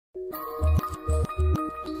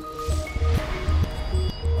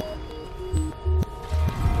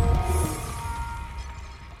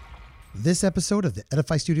This episode of the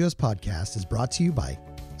Edify Studios podcast is brought to you by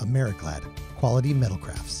Americlad Quality Metal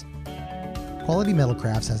Crafts. Quality Metal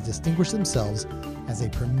Crafts has distinguished themselves as a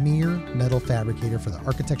premier metal fabricator for the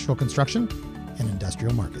architectural construction and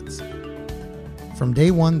industrial markets. From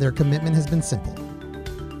day one, their commitment has been simple: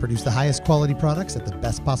 produce the highest quality products at the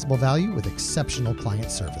best possible value with exceptional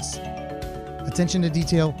client service. Attention to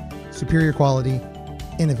detail, superior quality,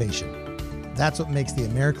 innovation. That's what makes the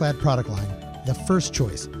Americlad product line the first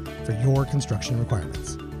choice for your construction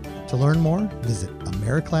requirements. To learn more, visit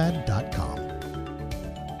americlad.com.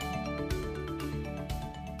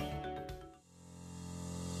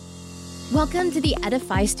 Welcome to the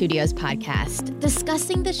Edify Studios podcast,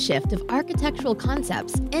 discussing the shift of architectural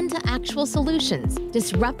concepts into actual solutions,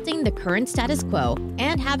 disrupting the current status quo,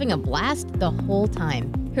 and having a blast the whole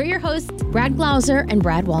time. Here are your hosts, Brad Glauser and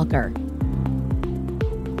Brad Walker.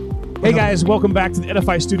 Hey guys, welcome back to the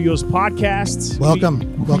Edify Studios podcast.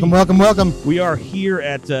 Welcome. We are here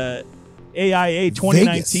at AIA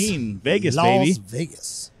 2019, Vegas Las baby.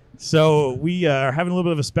 Vegas. So we are having a little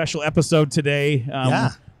bit of a special episode today.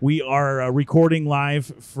 We are recording live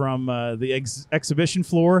from the exhibition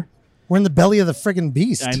floor. We're in the belly of the friggin'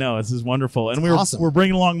 beast. I know, this is wonderful. And Awesome. we're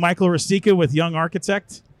bringing along Michael Riscica with Young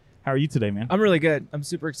Architect. How are you today, man? I'm really good. I'm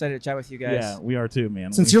super excited to chat with you guys. Yeah, we are too,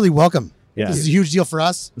 man. Sincerely welcome. Yeah. This is a huge deal for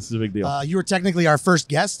us. This is a big deal. You were technically our first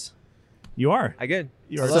guest. You are. I good.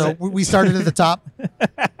 You are. So we started at the top,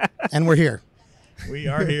 and we're here. We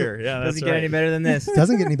are here. Yeah, that's Doesn't get any better than this.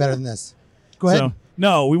 Doesn't get any better than this. Go ahead. So,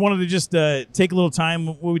 no, we wanted to just take a little time.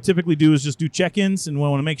 What we typically do is just do check-ins, and we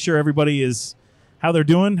want to make sure everybody is how they're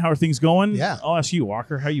doing, how are things going. Yeah. I'll ask you,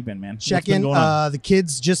 Walker, how you been, man? Check in. The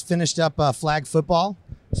kids just finished up flag football,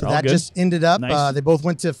 so Oh, that good. just ended up. Nice. They both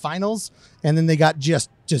went to finals, and then they got just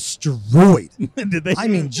destroyed. Did they? I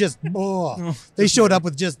mean, they showed up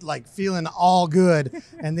with just like feeling all good,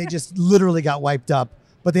 and they just literally got wiped up.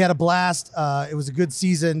 But they had a blast. It was a good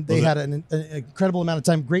season. They had an incredible amount of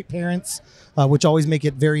time. Great parents, which always make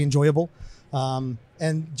it very enjoyable.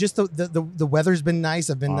 And just the weather's been nice.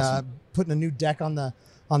 I've been Awesome. putting a new deck on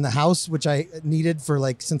the house, which I needed for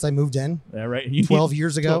since I moved in. Yeah, right. 12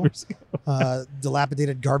 years ago.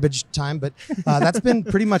 Dilapidated garbage time, but that's been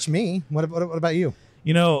pretty much me. What about you?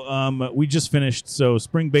 You know, we just finished. So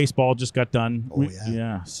spring baseball just got done. Oh,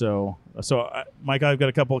 yeah. So Mike, I've got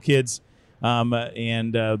a couple of kids,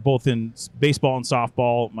 and both in baseball and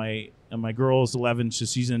softball. My girl is 11.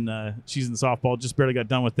 She's in softball. Just barely got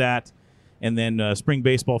done with that, and then spring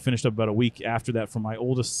baseball finished up about a week after that for my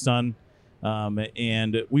oldest son.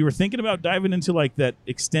 And we were thinking about diving into like that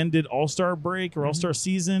extended All-Star break or All-Star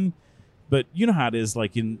season, but you know how it is,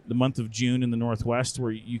 like in the month of June in the Northwest,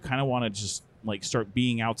 where you kind of want to just like start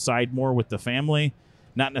being outside more with the family,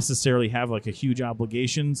 not necessarily have like a huge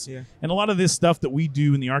obligations. Yeah. And a lot of this stuff that we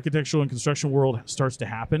do in the architectural and construction world starts to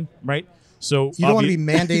happen, right? So You don't want to be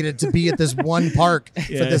mandated to be at this one park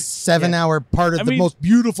for Yeah. this 7-hour part of I the mean, most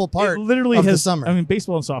beautiful part it literally of the has, summer. I mean,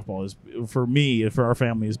 baseball and softball is, for me, for our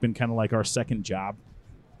family, has been kind of like our second job.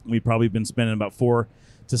 We've probably been spending about 4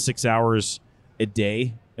 to 6 hours a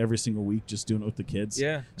day every single week just doing it with the kids.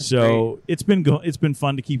 Yeah. that's So it's been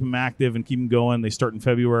fun to keep them active and keep them going. They start in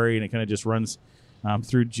February and it kind of just runs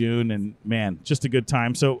through June, and man, just a good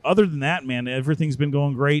time. So other than that, man, everything's been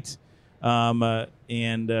going great.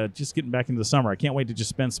 And just getting back into the summer. I can't wait to just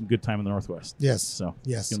spend some good time in the Northwest. Yes. So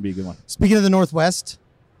Yes. it's going to be a good one. Speaking of the Northwest,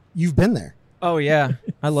 you've been there Oh yeah,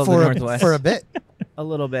 I love the for Northwest. a bit. A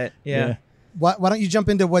little bit. Yeah. Why don't you jump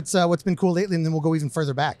into what's been cool lately, and then we'll go even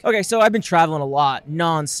further back. Okay, so I've been traveling a lot,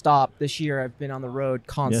 nonstop this year. I've been on the road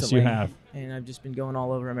constantly. Yes, you have. And I've just been going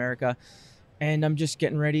all over America. And I'm just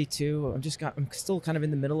getting ready to. I'm still kind of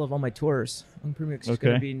in the middle of all my tours. I'm pretty much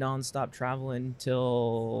going to be nonstop traveling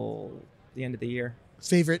till the end of the year.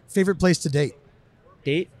 Favorite place to date?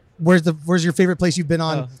 Date? Where's your favorite place you've been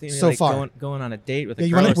on so far? Going on a date with a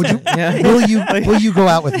Yeah, girl. yeah. Will you go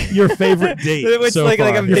out with me? Your favorite date It's so like far.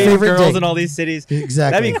 I'm Your dating favorite girls date. in all these cities.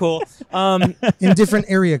 Exactly. That'd be cool. In different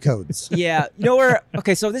area codes. Yeah. You know where?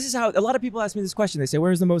 Okay, so this is how a lot of people ask me this question. They say,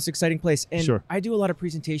 "Where's the most exciting place?" And Sure. I do a lot of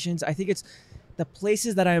presentations. I think it's the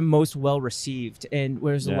places that I am most well received and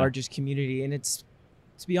where's the largest community. And it's,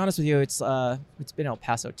 to be honest with you, it's been El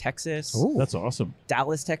Paso, Texas. Ooh. That's awesome.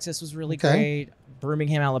 Dallas, Texas was really Okay. great.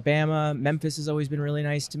 Birmingham, Alabama. Memphis has always been really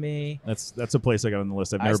nice to me. That's a place I got on the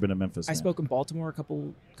list. I've never been to Memphis. I spoke in Baltimore a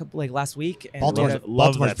couple like last week. And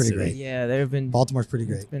Baltimore's pretty great. Yeah, they've been. Baltimore's pretty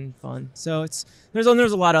great. It's been fun. So there's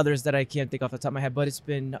a lot of others that I can't think off the top of my head, but it's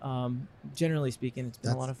been generally speaking, it's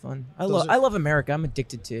been a lot of fun. I love America. I'm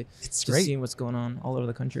addicted to seeing what's going on all over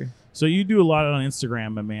the country. So you do a lot on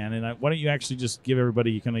Instagram, my man. And why don't you actually just give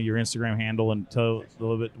everybody kind of your Instagram handle and tell a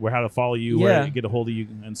little bit how to follow you, where to get a hold of you,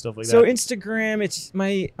 and stuff like that. So Instagram, it's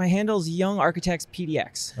my handle's Young Architects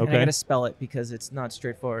PDX. Okay. And I got to spell it because it's not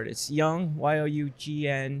straightforward. It's Young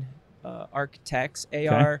YOUGN Architects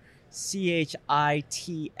ARCHITX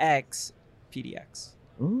PDX.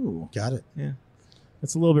 Ooh, got it. Yeah.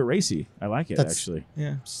 That's a little bit racy. I like it, actually.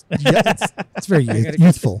 Yeah. It's very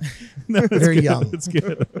youthful. No, very good. young. It's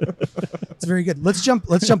good. It's very good. Let's jump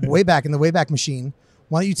way back in the Wayback Machine.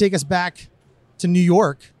 Why don't you take us back to New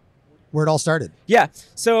York, where it all started? Yeah.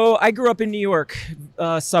 So I grew up in New York,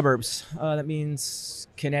 suburbs. That means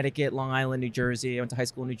Connecticut, Long Island, New Jersey. I went to high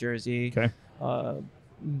school in New Jersey. Okay. I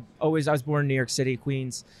was born in New York City,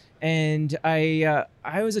 Queens. And I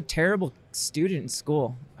was a terrible student in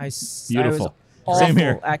school. Beautiful. I was awful. Same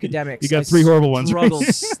here. Academics. You got 3 horrible ones. Struggled.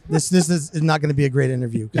 This is not going to be a great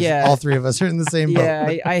interview because all 3 of us are in the same boat.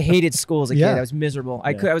 Yeah, I hated school as a kid. I was miserable.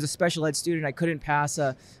 I was a special ed student. I couldn't pass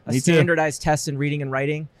a standardized test in reading and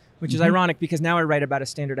writing, which is ironic because now I write about a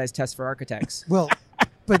standardized test for architects. Well,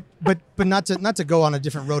 but not to go on a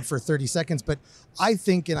different road for 30 seconds, but I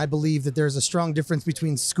think and I believe that there's a strong difference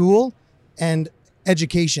between school and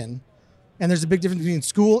education, and there's a big difference between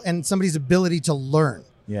school and somebody's ability to learn.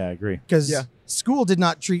 Yeah, I agree. Because school did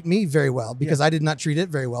not treat me very well because I did not treat it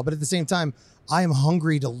very well. But at the same time, I am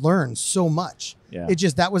hungry to learn so much. Yeah.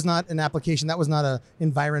 That was not an application. That was not an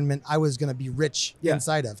environment I was going to be rich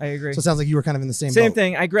inside of. I agree. So it sounds like you were kind of in the same boat. Same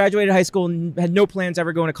thing. I graduated high school and had no plans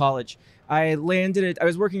ever going to college. I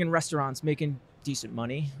was working in restaurants, making decent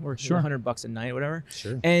money, working $100 a night, whatever.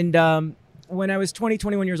 Sure. And when I was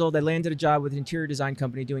 21 years old, I landed a job with an interior design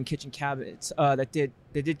company doing kitchen cabinets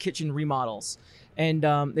they did kitchen remodels. And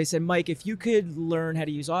they said, Mike, if you could learn how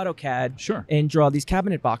to use AutoCAD and draw these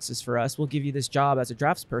cabinet boxes for us, we'll give you this job as a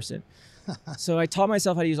draftsperson. So I taught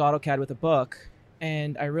myself how to use AutoCAD with a book.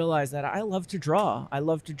 And I realized that I love to draw. I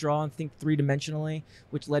love to draw and think 3-dimensionally,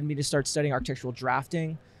 which led me to start studying architectural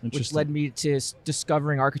drafting, which led me to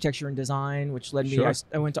discovering architecture and design, which led me,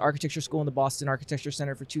 I went to architecture school in the Boston Architecture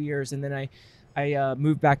Center for 2 years. And then I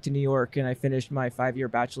moved back to New York and I finished my 5-year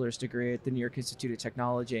bachelor's degree at the New York Institute of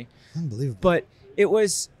Technology. Unbelievable. But it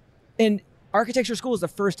was, in architecture school was the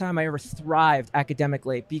first time I ever thrived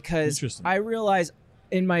academically because I realized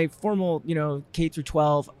in my formal, K through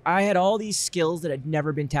 12, I had all these skills that had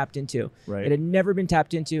never been tapped into. Right. It had never been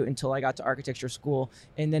tapped into until I got to architecture school,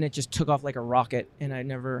 and then it just took off like a rocket, and I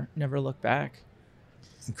never looked back.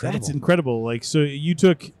 Incredible. That's incredible. Like, so you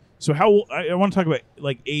took. So how I want to talk about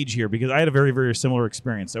like age here because I had a very, very similar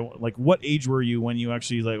experience. Like, what age were you when you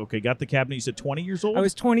actually got the cabinet? You said 20 years old. I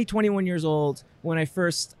was 21 years old when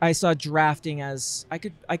I saw drafting as I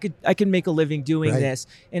could make a living doing this,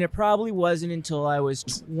 and it probably wasn't until I was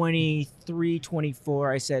 23,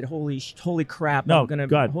 24 I said, holy crap, no, I'm gonna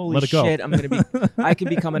God, holy let it go. shit, I could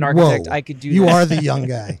become an architect. Whoa, I could do. You this. are the young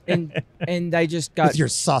guy, and I just got with your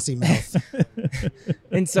saucy mouth.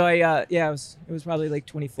 And so it was probably like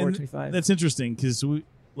 24, 25. That's interesting because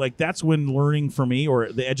that's when learning for me,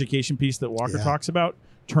 or the education piece that Walker talks about,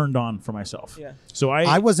 turned on for myself. Yeah. So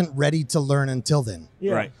I wasn't ready to learn until then.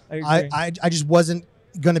 Yeah. Right. I I just wasn't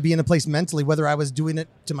going to be in a place mentally, whether I was doing it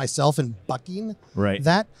to myself and bucking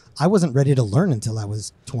that, I wasn't ready to learn until I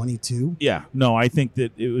was 22. Yeah. No, I think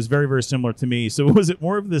that it was very, very similar to me. So was it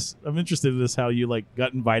more of this? I'm interested in this, how you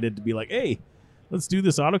got invited to be like, hey, let's do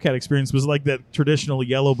this AutoCAD experience. Was it like that traditional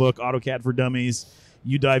yellow book, AutoCAD for Dummies?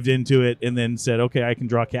 You dived into it and then said, okay, I can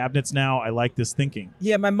draw cabinets now. I like this thinking.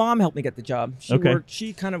 Yeah, my mom helped me get the job.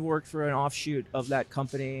 She kind of worked for an offshoot of that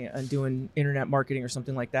company and doing internet marketing or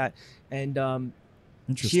something like that. And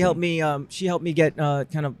she helped me get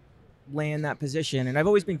kind of land that position. And I've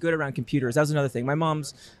always been good around computers. That was another thing. My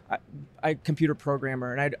mom's a computer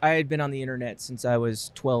programmer, and I had been on the internet since I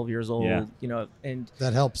was 12 years old. Yeah. And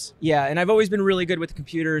that helps. Yeah, and I've always been really good with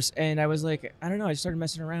computers. And I was like, I don't know. I started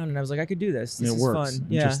messing around, and I was like, I could do this. This is works. fun.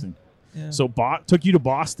 Interesting. Yeah. So took you to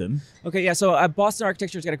Boston. Okay, yeah. So Boston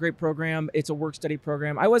Architecture's got a great program. It's a work study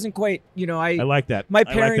program. I wasn't quite, I like that. My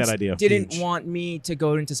parents I like that idea. didn't want me to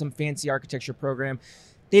go into some fancy architecture program.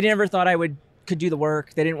 They never thought I could do the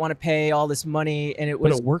work. They didn't want to pay all this money, and it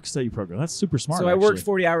was a work study program. That's super smart. So I worked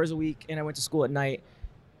 40 hours a week, and I went to school at night,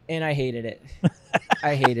 and I hated it.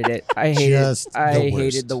 I hated it. I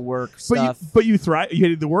hated the work stuff. But you thrive. You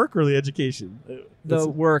hated the work or the education? The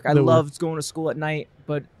work. I loved going to school at night,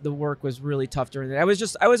 but the work was really tough during the day.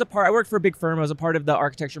 I worked for a big firm. I was a part of the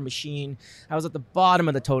architecture machine. I was at the bottom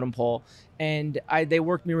of the totem pole, and they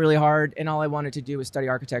worked me really hard, and all I wanted to do was study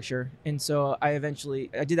architecture. And so I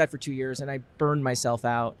did that for 2 years, and I burned myself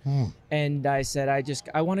out. And I said,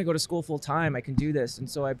 I want to go to school full time. I can do this. And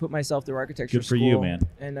so I put myself through architecture school. Good for you, man.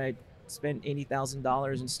 And I spent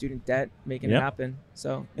 $80,000 in student debt making it happen.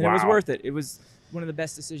 So, and it was worth it. It was one of the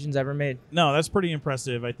best decisions I ever made. No, that's pretty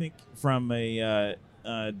impressive. I think from a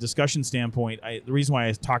discussion standpoint, the reason why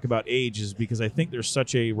I talk about age is because I think there's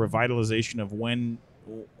such a revitalization of when,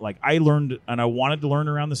 like, I learned and I wanted to learn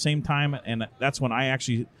around the same time, and that's when I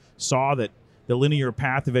actually saw that the linear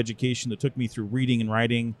path of education that took me through reading and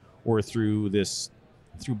writing, or through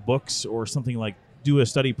books or something like do a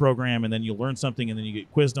study program and then you learn something and then you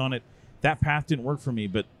get quizzed on it. That path didn't work for me,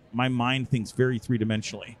 but my mind thinks very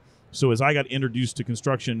three-dimensionally. So as I got introduced to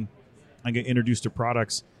construction, I got introduced to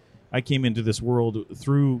products. I came into this world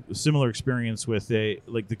through a similar experience with the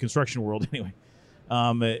construction world anyway,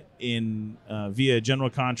 via a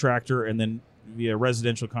general contractor and then via a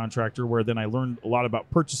residential contractor, where then I learned a lot about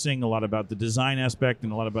purchasing, a lot about the design aspect,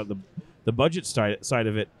 and a lot about the budget side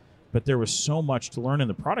of it. But there was so much to learn in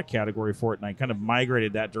the product category for it, and I kind of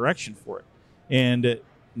migrated that direction for it. And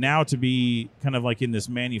now to be kind of like in this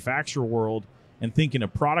manufacturer world and think in a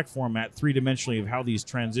product format three-dimensionally of how these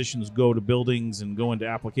transitions go to buildings and go into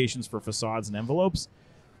applications for facades and envelopes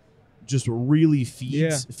just really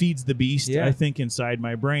feeds the beast, I think, inside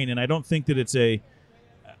my brain. And I don't think that it's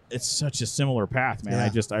such a similar path, man.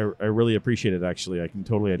 I really appreciate it, actually. I can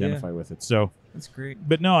totally identify with it. So that's great.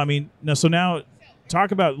 But no, I mean, so now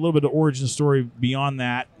talk about a little bit of origin story beyond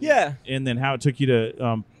that. Yeah. And then how it took you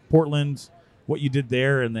to Portland, what you did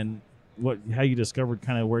there, and then how you discovered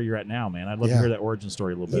kind of where you're at now, man. I'd love to hear that origin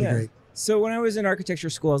story a little bit. Yeah. Great. So when I was in architecture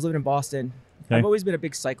school, I was living in Boston. Okay. I've always been a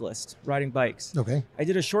big cyclist, riding bikes. Okay. I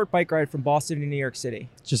did a short bike ride from Boston to New York City.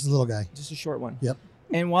 Just a little guy. Just a short one. Yep.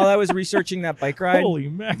 And while I was researching that bike ride, holy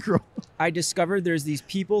mackerel, I discovered there's these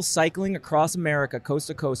people cycling across America, coast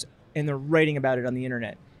to coast, and they're writing about it on the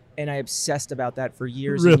internet. And I obsessed about that for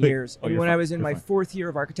years and years. And when I was in my fourth year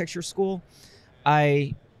of architecture school,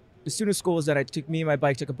 the student school was that me and my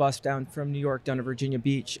bike took a bus down from New York down to Virginia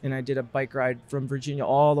Beach, and I did a bike ride from Virginia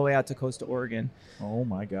all the way out to Costa, Oregon. Oh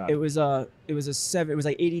my God! It was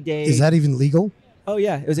like 80 days. Is that even legal? Oh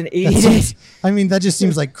yeah, it was an 80 days. I mean, that just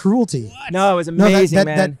seems like cruelty. What? No, it was amazing,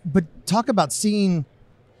 man. But talk about seeing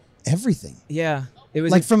everything. Yeah, it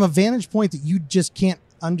was like from a vantage point that you just can't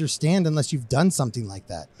understand unless you've done something like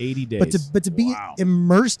that. 80 days. But to be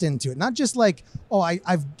immersed into it, not just like,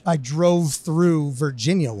 I drove through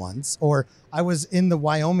Virginia once, or I was in the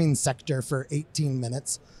Wyoming sector for 18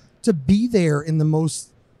 minutes. To be there in the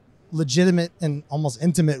most legitimate and almost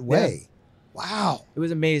intimate way. Wow. It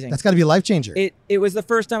was amazing. That's got to be a life changer. It was the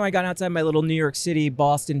first time I got outside my little New York City,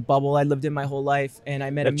 Boston bubble I lived in my whole life, and I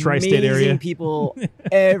met amazing people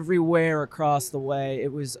everywhere across the way.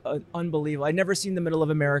 It was unbelievable. I'd never seen the middle of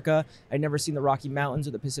America. I'd never seen the Rocky Mountains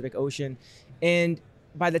or the Pacific Ocean. And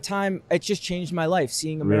by the time, it just changed my life,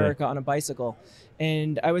 seeing America on a bicycle.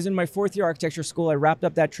 And I was in my fourth year architecture school. I wrapped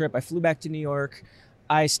up that trip. I flew back to New York.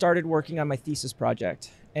 I started working on my thesis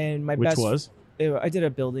project. And Which was? I did a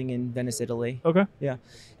building in Venice, Italy. Okay. Yeah.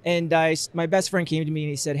 And my best friend came to me and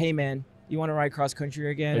he said, "Hey, man, you want to ride cross country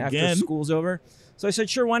again after school's over?" So I said,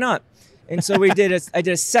 "Sure, why not?" And so I did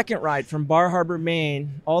a second ride from Bar Harbor,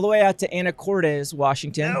 Maine, all the way out to Anacortes,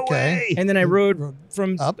 Washington. No way. And then I rode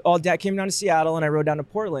from came down to Seattle, and I rode down to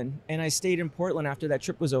Portland. And I stayed in Portland after that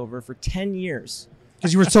trip was over for 10 years.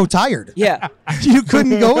 Because you were so tired. Yeah. You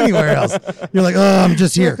couldn't go anywhere else. You're like, I'm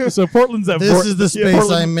just here. So Portland's that. This is the space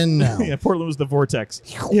I'm in now. Yeah, Portland was the vortex.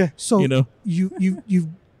 Yeah. So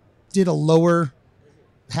you did a lower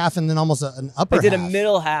half and then almost an upper half. I did a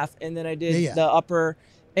middle half, and then I did the upper.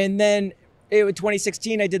 And then in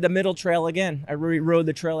 2016, I did the middle trail again. I rode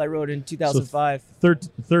the trail I rode in 2005. So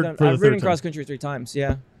I've ridden cross country 3 times,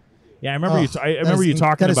 yeah. Yeah, I remember you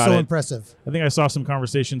talking about it. That is so impressive. I think I saw some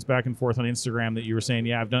conversations back and forth on Instagram that you were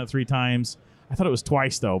saying, I've done it 3 times. I thought it was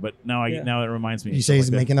twice though, but now it reminds me. You say he's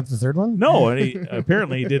making up the third one? No, and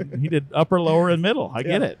apparently he did upper, lower, and middle. I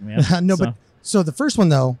get it, man. So the first one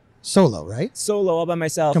though, solo, right? Solo, all by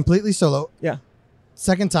myself. Completely solo. Yeah.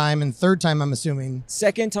 Second time and third time, I'm assuming.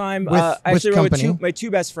 Second time, I actually rode with my 2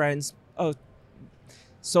 best friends. Oh,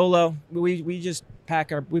 solo. We just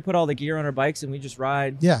we put all the gear on our bikes and we just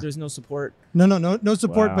ride. Yeah. There's no support. No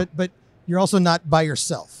support, Wow. but you're also not by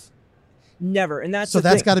yourself. Never. And that's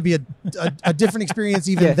that's got to be a different experience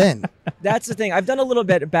even then. That's the thing. I've done a little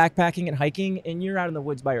bit of backpacking and hiking, and you're out in the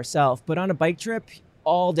woods by yourself. But on a bike trip,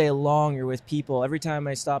 all day long, you're with people. Every time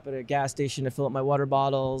I stop at a gas station to fill up my water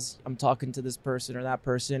bottles, I'm talking to this person or that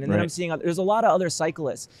person. And then I'm seeing, there's a lot of other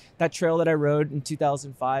cyclists. That trail that I rode in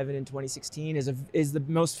 2005 and in 2016 is the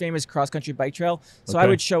most famous cross-country bike trail. So I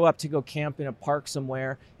would show up to go camp in a park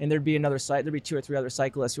somewhere, and there'd be 2 or 3 other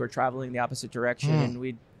cyclists who are traveling the opposite direction, and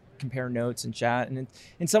we'd compare notes and chat. And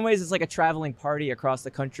in some ways, it's like a traveling party across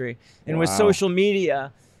the country. And with social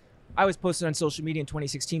media, I was posted on social media in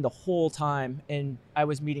 2016 the whole time, and I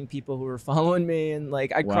was meeting people who were following me, and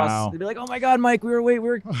like I'd cross, they'd be like, "Oh my God, Mike, we're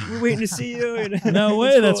waiting to see you." And no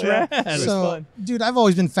way, that's rad. So, fun. Dude, I've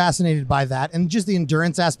always been fascinated by that, and just the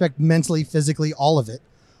endurance aspect, mentally, physically, all of it.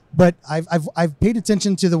 But I've paid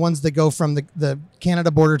attention to the ones that go from the Canada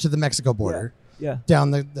border to the Mexico border,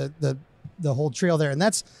 down the whole trail there, and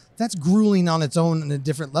that's grueling on its own in a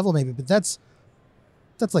different level, maybe, but that's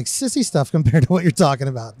like sissy stuff compared to what you're talking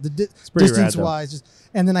about. The distance wise,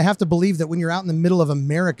 and then I have to believe that when you're out in the middle of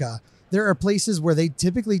America, there are places where they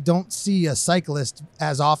typically don't see a cyclist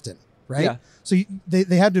as often, right? Yeah. So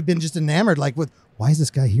they had to have been just enamored, like, with, why is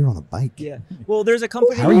this guy here on a bike? Yeah. Well, there's a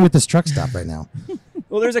company. How are you at this truck stop right now?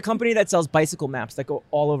 Well, there's a company that sells bicycle maps that go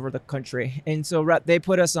all over the country. And so they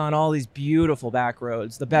put us on all these beautiful back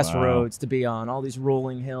roads, the best roads to be on, all these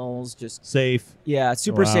rolling hills, just safe. Yeah,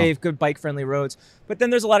 super safe, good bike friendly roads. But then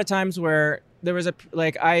there's a lot of times where there was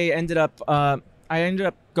I ended up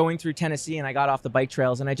going through Tennessee, and I got off the bike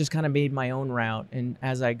trails, and I just kind of made my own route and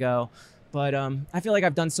as I go. But I feel like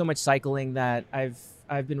I've done so much cycling that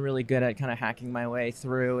I've been really good at kind of hacking my way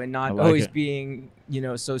through and not always being,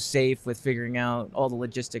 so safe with figuring out all the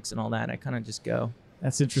logistics and all that. I kind of just go.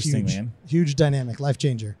 That's interesting, man. Huge dynamic, life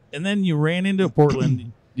changer. And then you ran into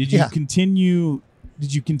Portland. Did you continue?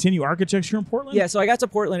 Did you continue architecture in Portland? Yeah, so I got to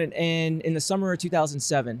Portland in the summer of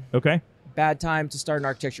 2007. Okay. Bad time to start an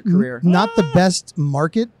architecture career. Not the best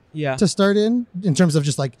market to start in terms of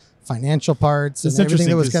just like financial parts and everything.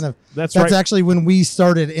 That was kind of that's actually when we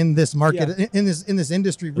started in this market in this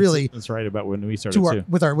industry. Really, that's right about when we started too.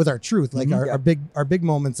 with our truth, like our big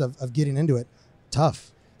moments of getting into it.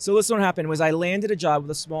 Tough. So this one happened was I landed a job with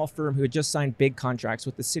a small firm who had just signed big contracts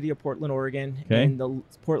with the city of Portland, Oregon, and the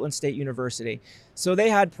Portland State University. So they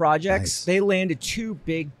had projects. Nice. They landed 2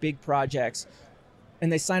 big projects.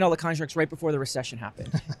 And they signed all the contracts right before the recession happened.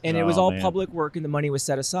 And it was all public work, and the money was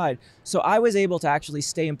set aside. So I was able to actually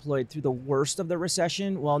stay employed through the worst of the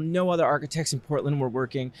recession while no other architects in Portland were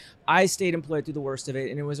working. I stayed employed through the worst of it.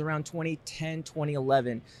 And it was around 2010,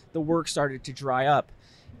 2011, the work started to dry up.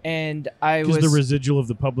 And because the residual of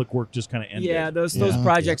the public work just kind of ended. Yeah, those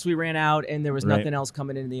projects we ran out, and there was nothing else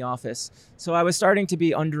coming into the office. So I was starting to be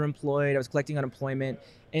underemployed. I was collecting unemployment.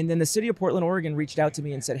 And then the city of Portland, Oregon reached out to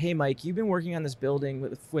me and said, "Hey, Mike, you've been working on this building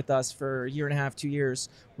with us for a year and a half, 2 years.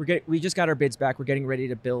 We just got our bids back. We're getting ready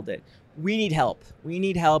to build it. We need help.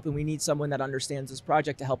 And we need someone that understands this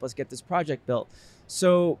project to help us get this project built."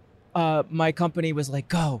 So my company was like,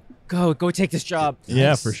 go take this job.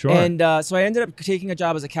 Yeah, for sure. And so I ended up taking a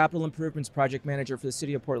job as a capital improvements project manager for the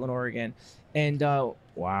city of Portland, Oregon. And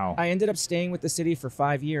I ended up staying with the city for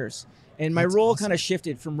 5 years. And my role kind of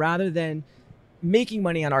shifted from rather than making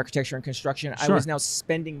money on architecture and construction, I was now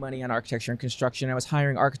spending money on architecture and construction. I was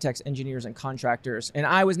hiring architects, engineers, and contractors. And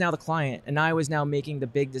I was now the client, and I was now making the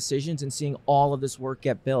big decisions and seeing all of this work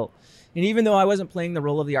get built. And even though I wasn't playing the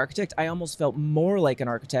role of the architect, I almost felt more like an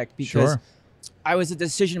architect because I was a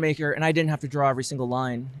decision maker and I didn't have to draw every single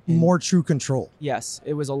line. More true control. Yes,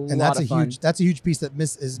 it was a lot of fun. That's a huge piece that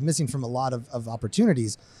is missing from a lot of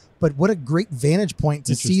opportunities. But what a great vantage point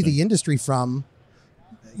to see the industry from.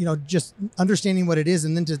 Just understanding what it is,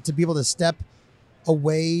 and then to be able to step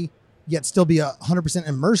away yet still be 100%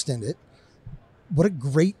 immersed in it. What a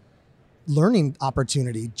great learning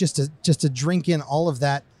opportunity just to drink in all of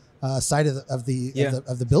that side of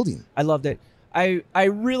the building. I loved it. I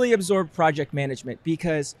really absorbed project management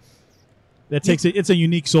because it's a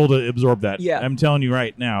unique soul to absorb that. Yeah. I'm telling you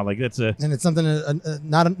right now, and it's something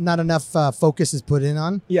not enough focus is put in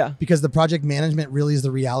on. Yeah, because the project management really is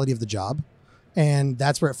the reality of the job. And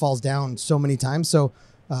that's where it falls down so many times. So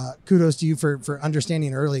kudos to you for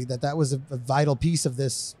understanding early that was a vital piece of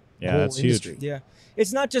this whole industry. Huge. Yeah.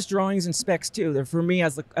 It's not just drawings and specs too. For me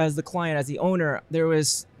as the client, as the owner, there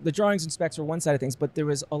was the drawings and specs were one side of things, but there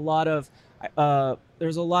was a lot of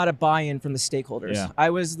there's a lot of buy-in from the stakeholders. Yeah. I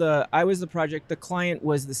was the project. The client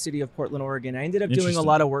was the city of Portland, Oregon. I ended up doing a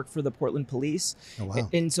lot of work for the Portland Police. Oh, wow.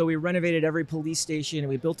 And so we renovated every police station and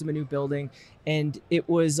we built them a new building. And it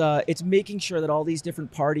was it's making sure that all these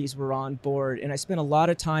different parties were on board. And I spent a lot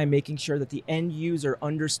of time making sure that the end user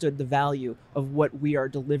understood the value of what we are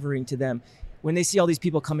delivering to them. When they see all these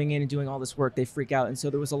people coming in and doing all this work, they freak out. And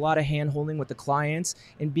so there was a lot of hand-holding with the clients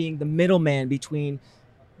and being the middleman between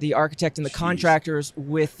the architect and the contractors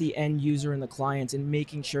with the end user and the clients, and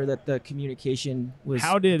making sure that the communication was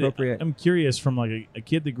appropriate. I'm curious, from like a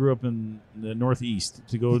kid that grew up in the Northeast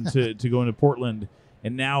to go into Portland,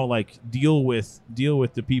 and now like deal with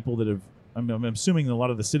the people that have. I'm assuming a lot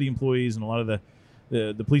of the city employees and a lot of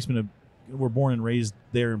the policemen were born and raised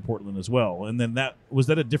there in Portland as well. And then was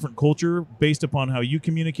that a different culture based upon how you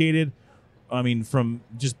communicated? I mean, from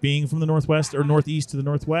just being from the Northwest or Northeast to the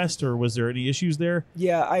Northwest, or was there any issues there?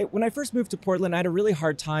 Yeah, when I first moved to Portland, I had a really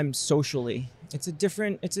hard time socially. It's a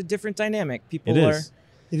different dynamic.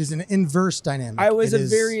 It is an inverse dynamic.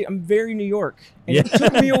 I'm very New York, and it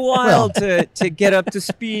took me a while to get up to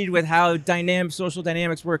speed with how social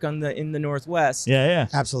dynamics work in the Northwest. Yeah,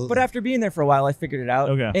 absolutely. But after being there for a while, I figured it out.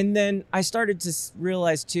 Okay. And then I started to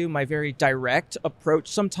realize too, my very direct approach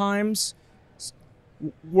sometimes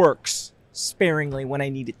works sparingly when I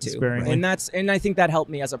need it to. And I think that helped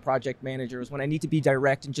me as a project manager, is when I need to be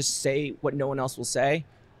direct and just say what no one else will say.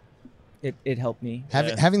 It helped me.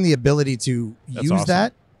 Having the ability to use awesome.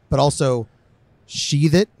 that, but also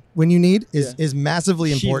sheath it when you need is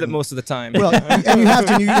massively important. Sheath it most of the time. Well, and you have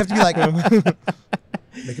to be like,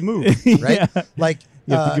 make a move, right? Yeah. Like,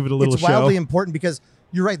 you have to give it a little it's show. wildly important, because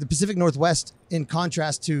you're right. The Pacific Northwest, in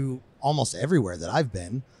contrast to almost everywhere that I've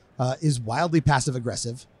been, is wildly passive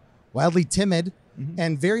aggressive, wildly timid,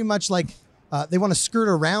 and very much like they want to skirt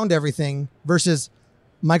around everything. Versus,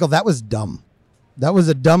 Michael, that was dumb. That was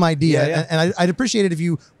a dumb idea, and I'd appreciate it if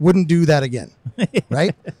you wouldn't do that again,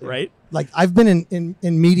 right? Right. Like, I've been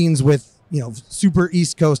in meetings with super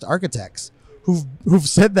East Coast architects who've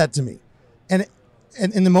said that to me, and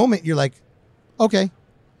in the moment you're like, okay,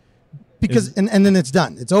 because and then it's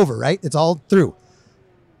done, it's over, right? It's all through.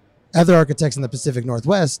 Other architects in the Pacific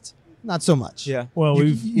Northwest, not so much. Yeah. Well,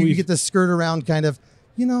 you get the skirt around kind of,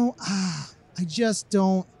 I just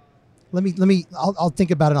don't. I'll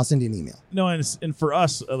think about it and I'll send you an email. No, and for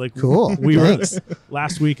us, cool. We were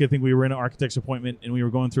last week. I think we were in an architect's appointment, and we were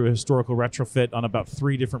going through a historical retrofit on about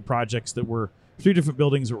 3 different projects that were 3 different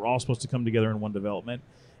buildings that were all supposed to come together in one development.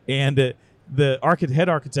 And the head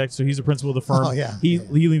architect, so he's the principal of the firm. Oh, yeah. He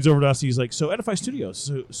leans over to us. He's like, "So Edify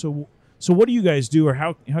Studios. So what do you guys do, or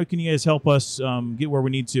how can you guys help us get where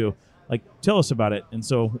we need to? Like, tell us about it." And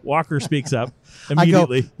so Walker speaks up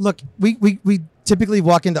immediately. I go, look, we typically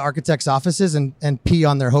walk into architects' offices and pee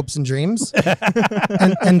on their hopes and dreams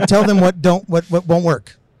and tell them what won't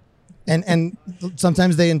work. And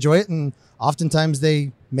sometimes they enjoy it, and oftentimes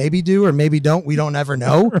they maybe do or maybe don't. We don't ever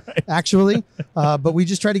know, actually. But we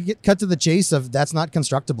just try to cut to the chase of, that's not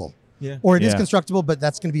constructible. Yeah. Or it is constructible, but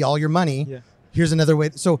that's going to be all your money. Yeah. Here's another way.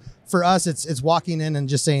 So for us, it's walking in and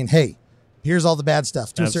just saying, hey, here's all the bad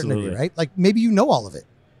stuff to a certain degree, right? Like, maybe you know all of it,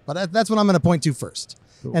 but that's what I'm going to point to first.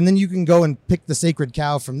 Cool. And then you can go and pick the sacred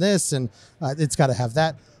cow from this, and it's got to have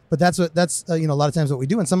that. But that's a lot of times what we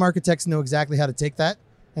do. And some architects know exactly how to take that,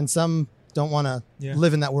 and some don't want to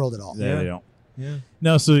live in that world at all. Yeah, they don't. Yeah.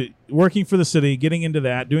 No, so working for the city, getting into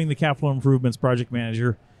that, doing the capital improvements project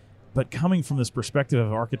manager, but coming from this perspective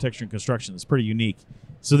of architecture and construction is pretty unique.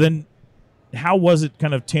 So then, how was it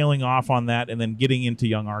kind of tailing off on that and then getting into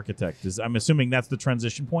young architect? I'm assuming that's the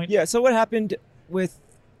transition point? Yeah, so what happened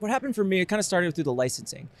for me, it kind of started through the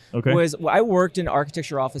licensing. Okay. I worked in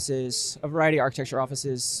architecture offices, a variety of architecture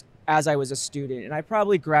offices, as I was a student, and I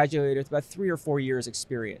probably graduated with about 3 or 4 years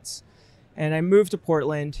experience. And I moved to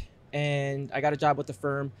Portland, and I got a job with the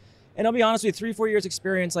firm. And I'll be honest with you, 3 or 4 years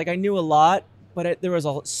experience, like, I knew a lot, but there was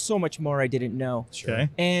so much more I didn't know. Okay.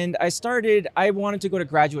 And I wanted to go to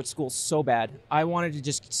graduate school so bad. I wanted to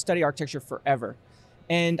just study architecture forever.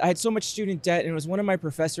 And I had so much student debt, and it was one of my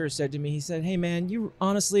professors said to me, he said, "Hey man, you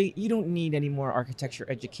don't need any more architecture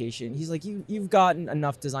education." He's like, you've gotten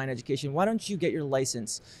enough design education. Why don't you get your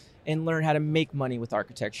license and learn how to make money with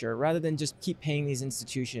architecture rather than just keep paying these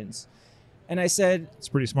institutions? And I said, it's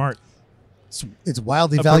pretty smart. It's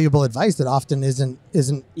wildly valuable advice that often isn't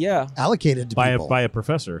allocated to people. By a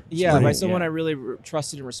professor. Yeah, by someone I really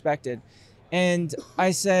trusted and respected. And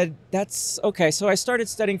I said, that's okay. So I started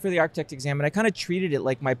studying for the architect exam, and I kind of treated it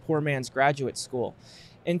like my poor man's graduate school.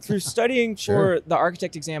 And through studying for the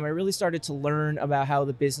architect exam, I really started to learn about how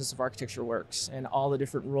the business of architecture works and all the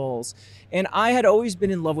different roles. And I had always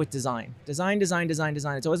been in love with design. Design.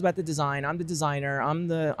 It's always about the design. I'm the designer. I'm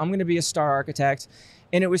going to be a star architect.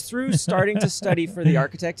 And it was through starting to study for the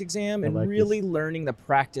architect exam and really learning the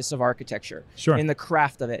practice of architecture and the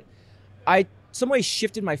craft of it. I some ways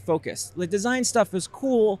shifted my focus. The design stuff was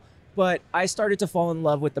cool, but I started to fall in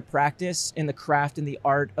love with the practice and the craft and the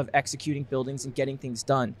art of executing buildings and getting things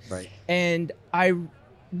done. Right. And I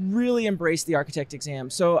really embraced the architect exam.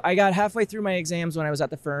 So I got halfway through my exams when I was at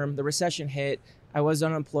the firm. The recession hit. I was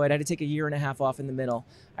unemployed. I had to take a year and a half off in the middle.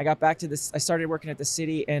 I got back to this. I started working at the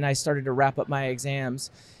city and I started to wrap up my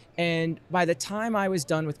exams. And by the time I was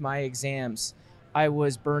done with my exams, I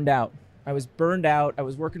was burned out. I was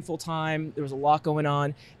working full time. There was a lot going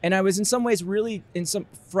on. And I was in some ways really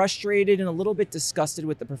frustrated and a little bit disgusted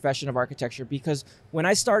with the profession of architecture, because when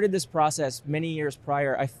I started this process many years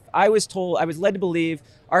prior, I was led to believe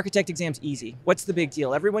architect exam's easy. What's the big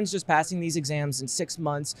deal? Everyone's just passing these exams in 6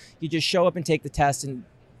 months. You just show up and take the test, and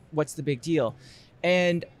what's the big deal?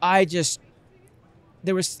 And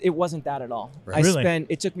it wasn't that at all. Right.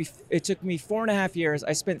 It took me 4.5 years.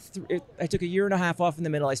 I took a year and a half off in the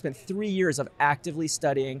middle. I spent 3 years of actively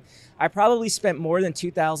studying. I probably spent more than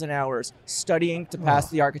 2,000 hours studying to pass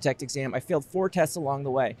the architect exam. I failed 4 tests along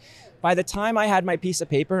the way. By the time I had my piece of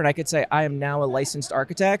paper and I could say I am now a licensed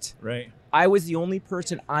architect, I was the only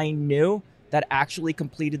person I knew that actually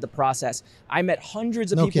completed the process. I met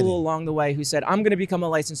hundreds of people along the way who said, I'm going to become a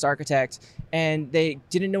licensed architect. And they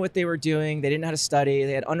didn't know what they were doing. They didn't know how to study.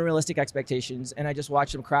 They had unrealistic expectations. And I just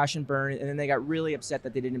watched them crash and burn. And then they got really upset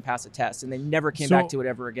that they didn't pass a test. And they never came back to it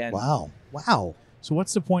ever again. Wow. So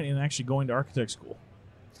what's the point in actually going to architect school?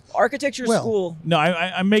 Architecture school. No,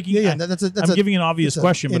 I'm making. I'm giving an obvious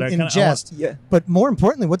question, but I kind of jest. But more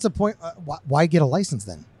importantly, what's the point? Why get a license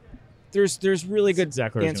then? There's really good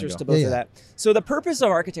answers to both of that. So the purpose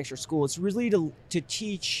of architecture school is really to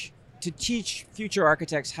teach future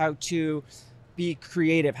architects how to be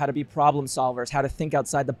creative, how to be problem solvers, how to think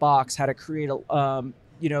outside the box, how to create how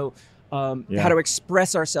to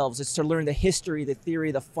express ourselves. It's to learn the history, the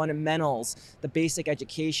theory, the fundamentals, the basic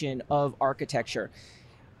education of architecture.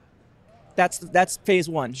 That's phase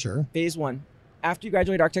one. Sure. Phase one. After you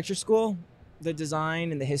graduate architecture school, the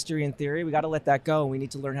design and the history and theory, we got to let that go. We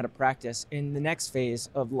need to learn how to practice. In the next phase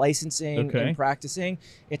of licensing and practicing,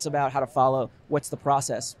 it's about how to follow. What's the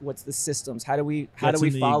process? What's the systems? How do we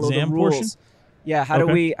follow the rules? Portion? Yeah, how do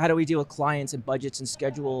we deal with clients and budgets and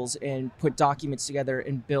schedules and put documents together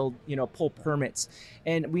and build, pull permits?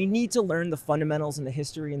 And we need to learn the fundamentals and the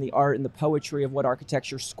history and the art and the poetry of what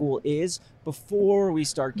architecture school is before we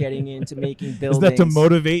start getting into making buildings. Is that to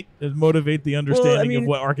motivate the understanding of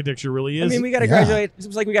what architecture really is? I mean, we got to graduate.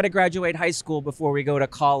 It's like we got to graduate high school before we go to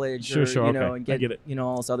college, and get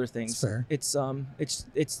all those other things. That's fair.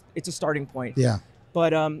 It's a starting point. Yeah.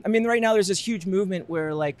 But right now there's this huge movement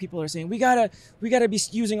where like people are saying we gotta be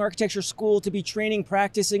using architecture school to be training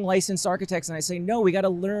practicing licensed architects, and I say no, we gotta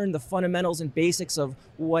learn the fundamentals and basics of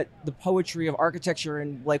what the poetry of architecture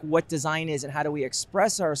and like what design is and how do we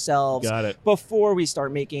express ourselves before we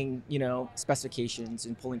start making specifications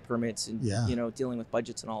and pulling permits and dealing with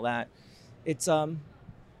budgets and all that. It's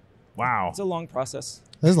it's a long process.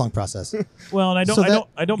 It is a long process. Well, and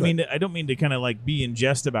I don't mean to kind of like be in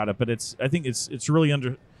jest about it, but I think it's really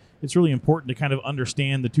important to kind of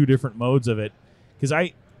understand the two different modes of it, because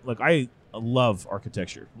I love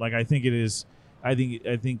architecture. Like I think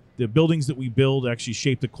the buildings that we build actually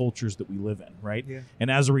shape the cultures that we live in, right? Yeah.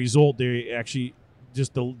 And as a result, they actually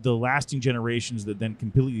just the lasting generations that then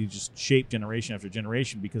completely just shape generation after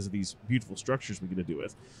generation because of these beautiful structures we get to do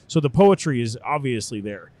with. So the poetry is obviously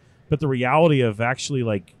there. But the reality of actually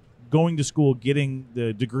like going to school, getting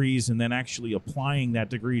the degrees, and then actually applying that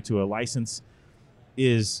degree to a license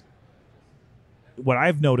is what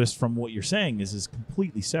I've noticed from what you're saying is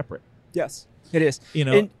completely separate. Yes, it is.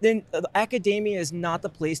 And then academia is not the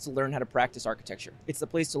place to learn how to practice architecture. It's the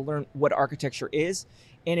place to learn what architecture is.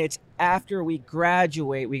 And it's after we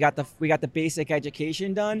graduate, we got the basic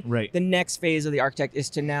education done. Right. The next phase of the architect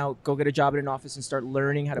is to now go get a job at an office and start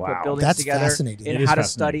learning how to put buildings That's together. Fascinating. And how to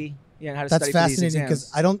study. Yeah, and how to study. That's fascinating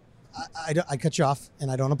because I cut you off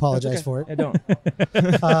and I don't apologize for it. I don't.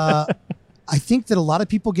 I think that a lot of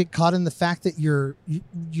people get caught in the fact that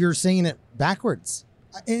you're saying it backwards.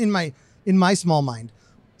 In my small mind,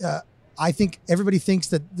 I think everybody thinks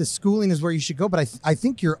that the schooling is where you should go, but I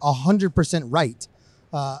think you're 100% right.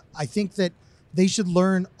 I think that they should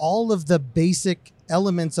learn all of the basic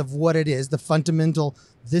elements of what it is, the fundamental,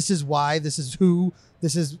 this is why, this is who,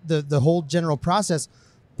 this is the whole general process.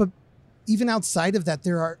 But even outside of that,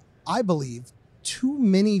 there are, I believe, too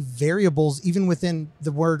many variables even within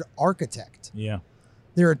the word architect. Yeah.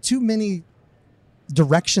 There are too many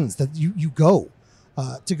directions that you go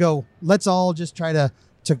to go, let's all just try to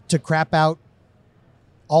crap out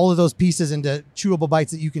all of those pieces into chewable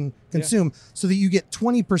bites that you can consume so that you get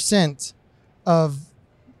 20% of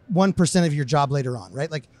 1% of your job later on, right?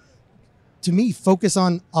 Like, to me, focus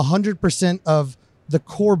on 100% of the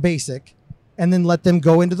core basic and then let them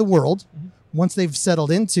go into the world once they've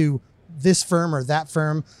settled into this firm or that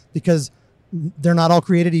firm, because they're not all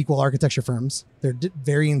created equal, architecture firms. They're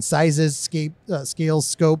varying sizes, scales,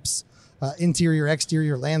 scopes, interior,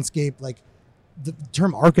 exterior, landscape. Like, the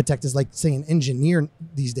term architect is like saying engineer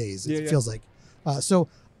these days. It feels like. So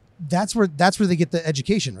that's where they get the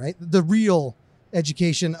education, right? The real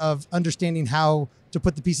education of understanding how to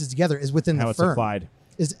put the pieces together is within the firm. Applied.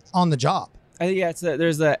 Is on the job. There's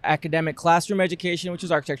the academic classroom education, which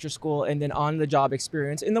is architecture school, and then on the job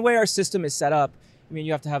experience. In the way our system is set up, I mean,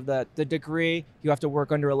 you have to have the degree, you have to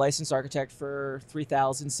work under a licensed architect for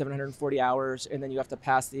 3,740 hours, and then you have to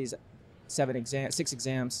pass these 6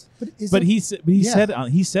 exams. But he said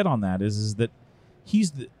on that is that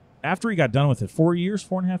after he got done with it,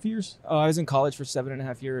 4.5 years. Oh, I was in college for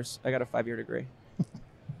 7.5 years. I got a 5-year degree.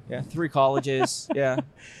 Yeah, 3 colleges. Yeah.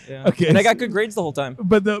 Okay. And I got good grades the whole time.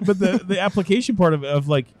 But the application part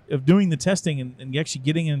of doing the testing and actually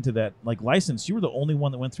getting into that like license, you were the only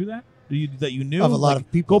one that went through that that you knew of a lot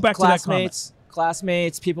of people. Go back to that comment.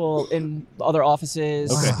 Classmates, people in other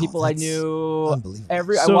offices, people I knew.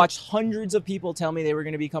 Unbelievable. I watched hundreds of people tell me they were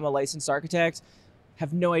going to become a licensed architect.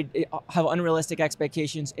 Have no idea, have unrealistic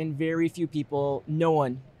expectations, and very few people, no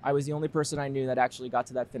one. I was the only person I knew that actually got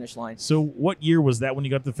to that finish line. So what year was that when you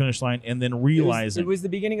got to the finish line and then realizing? It was the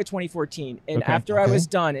beginning of 2014. And after I was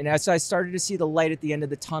done, and as I started to see the light at the end of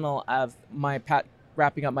the tunnel of my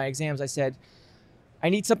wrapping up my exams, I said, I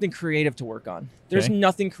need something creative to work on. There's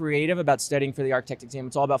nothing creative about studying for the architect exam.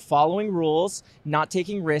 It's all about following rules, not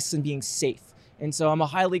taking risks, and being safe. And so I'm a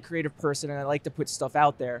highly creative person, and I like to put stuff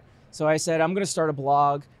out there. So I said, I'm going to start a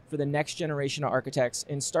blog for the next generation of architects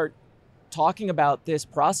and start talking about this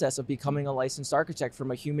process of becoming a licensed architect from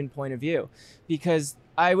a human point of view. Because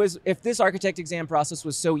if this architect exam process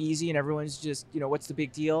was so easy and everyone's just, what's the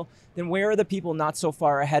big deal? Then where are the people not so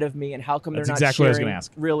far ahead of me, and how come they're not sharing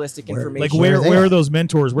realistic information? Like where are those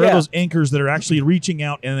mentors? Where are those anchors that are actually reaching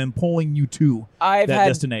out and then pulling you to that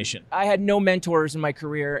destination? I had no mentors in my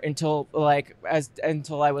career until I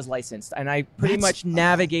was licensed, and I pretty much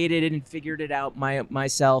navigated it and figured it out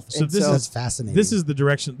myself. So that's fascinating. This is the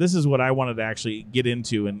direction. This is what I wanted to actually get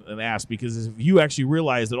into and ask, because if you actually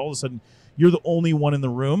realize that all of a sudden you're the only one in the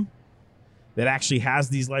room that actually has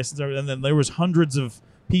these licenses, and then there was hundreds of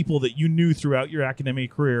people that you knew throughout your academic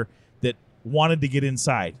career that wanted to get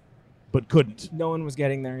inside but couldn't. No one was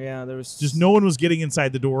getting there. Yeah, there was just no one was getting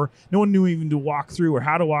inside the door. No one knew even to walk through or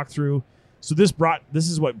how to walk through. So this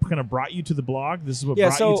is what kind of brought you to the blog. This is what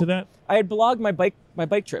brought you to that. I had blogged my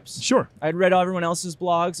bike trips. Sure. I had read everyone else's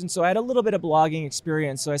blogs, and so I had a little bit of blogging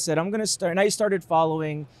experience. So I said, I'm going to start, and I started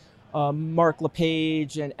following Mark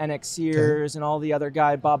LePage and NX Sears and all the other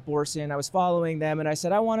guy, Bob Borson. I was following them, and I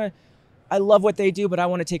said, I love what they do, but I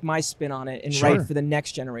want to take my spin on it and write for the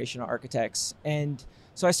next generation of architects. And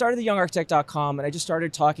so I started the youngarchitect.com, and I just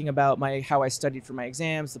started talking about how I studied for my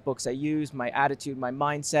exams, the books I used, my attitude, my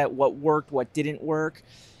mindset, what worked, what didn't work.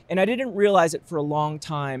 And I didn't realize it for a long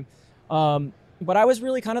time. But I was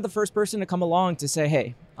really kind of the first person to come along to say,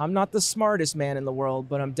 hey, I'm not the smartest man in the world,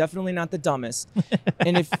 but I'm definitely not the dumbest.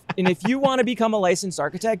 and if you want to become a licensed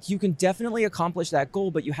architect, you can definitely accomplish that goal,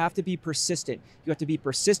 but you have to be persistent. You have to be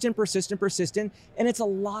persistent, and it's a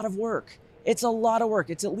lot of work. It's a lot of work.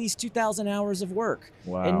 It's at least 2,000 hours of work.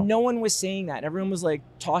 Wow. And no one was saying that. Everyone was like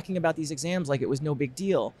talking about these exams like it was no big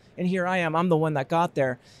deal. And here I am. I'm the one that got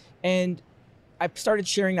there. And I started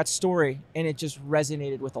sharing that story, and it just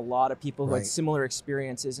resonated with a lot of people who had similar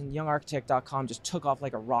experiences, and youngarchitect.com just took off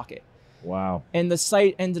like a rocket. Wow. And the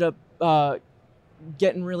site ended up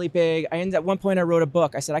getting really big. At one point I wrote a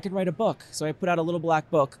book. I said I could write a book. So I put out a little black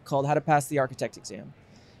book called How to Pass the Architect Exam.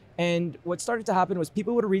 And what started to happen was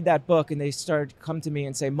people would read that book, and they started to come to me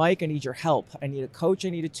and say, Mike, I need your help. I need a coach. I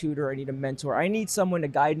need a tutor. I need a mentor. I need someone to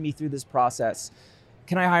guide me through this process.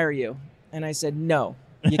 Can I hire you? And I said, no,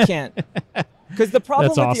 you can't. Because the problem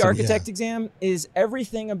with the architect exam is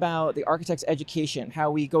everything about the architect's education, how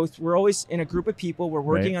we go through, we're always in a group of people, we're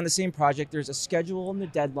working on the same project, there's a schedule and the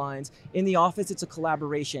deadlines. In the office, it's a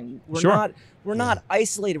collaboration. We're not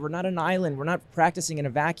isolated, we're not an island, we're not practicing in a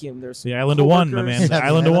vacuum. There's the island of one, my man. The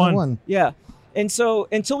island of one. Yeah. And so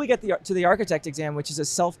until we get to the architect exam, which is a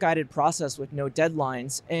self-guided process with no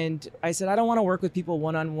deadlines, and I said, I don't want to work with people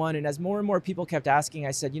one-on-one. And as more and more people kept asking,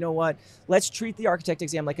 I said, you know what, let's treat the architect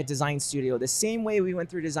exam like a design studio. The same way we went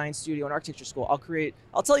through design studio and architecture school,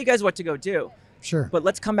 I'll tell you guys what to go do. Sure. But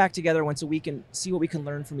let's come back together once a week and see what we can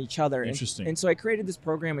learn from each other. Interesting. And so I created this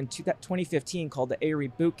program in 2015 called the AIA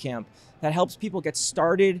Boot Camp that helps people get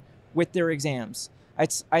started with their exams.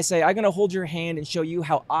 I say, I'm going to hold your hand and show you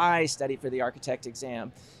how I study for the architect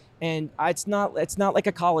exam. And it's not like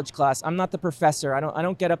a college class. I'm not the professor. I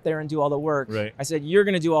don't get up there and do all the work. Right. I said, you're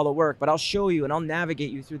going to do all the work, but I'll show you and I'll navigate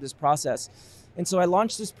you through this process. And so I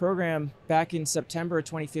launched this program back in September of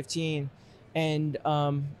 2015, and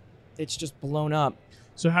it's just blown up.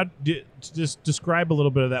 So just describe a little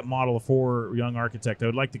bit of that model for young architect. I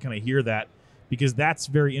would like to kind of hear that, because that's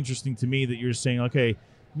very interesting to me that you're saying, okay,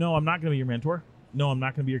 no, I'm not going to be your mentor. No, I'm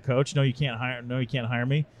not going to be your coach. No, you can't hire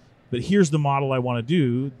me. But here's the model I want to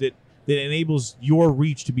do that enables your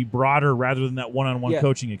reach to be broader rather than that one-on-one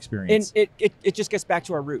coaching experience. And it just gets back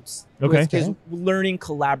to our roots. Okay. Is learning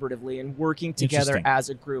collaboratively and working together as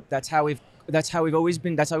a group. That's how we've always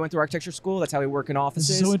been. That's how I went through architecture school. That's how we work in offices.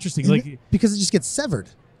 This is so interesting. Because it just gets severed.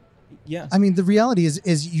 Yeah. I mean, the reality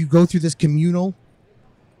is you go through this communal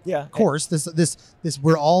course. This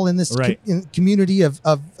we're all in this community of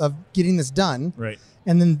getting this done. Right.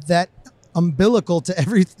 And then that umbilical to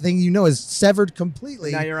everything is severed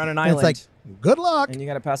completely. Now you're on an and island. it's like, good luck. And you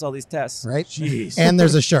got to pass all these tests. Right. Jeez. And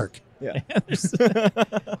there's a shark. Yeah.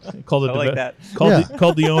 Called I like that.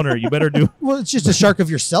 Called the owner. You better do. Well, it's just a shark of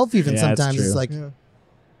yourself. Even Yeah, sometimes it's it's true. like,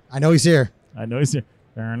 I know he's here. I know he's here.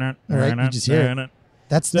 All right, you just hear it.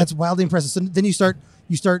 That's wildly impressive. So then you start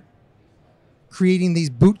creating these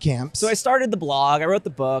boot camps. So I started the blog. I wrote the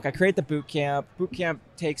book. I created the boot camp. Boot camp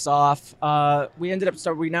takes off. We ended up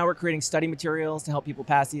we're creating study materials to help people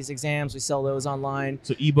pass these exams. We sell those online.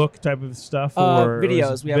 So ebook type of stuff or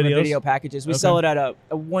videos. We have video packages. We Okay. sell it at a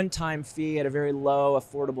one-time fee at a very low,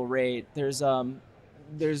 affordable rate. There's been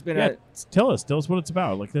tell us what it's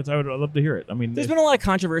about. I'd love to hear it. I mean, there's been a lot of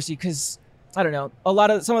controversy because I don't know.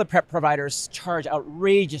 Some of the prep providers charge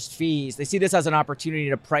outrageous fees. They see this as an opportunity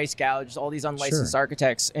to price gouge all these unlicensed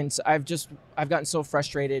architects, and so I've gotten so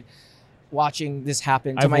frustrated watching this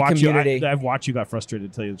happen to my community. I've watched you got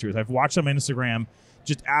frustrated, to tell you the truth. I've watched on Instagram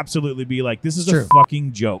just absolutely be like, "This is True. a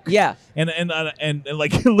fucking joke." Yeah, and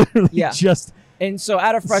like literally just. And so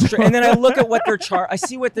out of frustration, and then I look at what I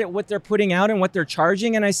see what they're putting out and what they're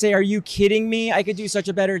charging, and I say, "Are you kidding me? I could do such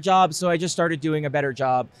a better job." So I just started doing a better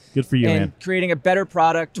job. Good for you, and man. Creating a better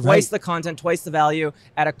product, twice the content, twice the value,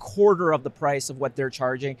 at a quarter of the price of what they're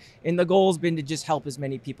charging. And the goal has been to just help as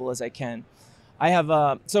many people as I can. I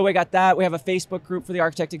have so we got that. We have a Facebook group for the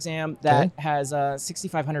architect exam that has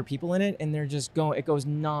 6,500 people in it, and they're just going. It goes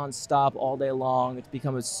nonstop all day long. It's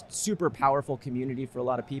become a super powerful community for a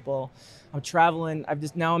lot of people. I'm traveling. I'm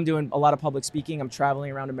doing a lot of public speaking. I'm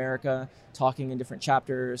traveling around America, talking in different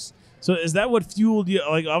chapters. So is that what fueled you?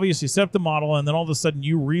 Like, obviously, set up the model, and then all of a sudden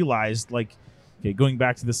you realized, like, okay, going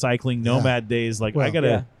back to the cycling nomad days, like, I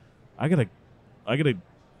gotta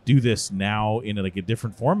do this now in a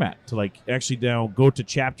different format to actually now go to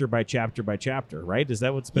chapter by chapter by chapter, right? Is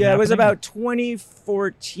that what's been happening? It was about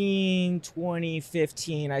 2014,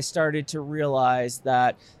 2015. I started to realize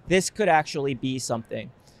that this could actually be something.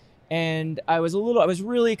 And I was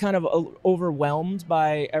really kind of overwhelmed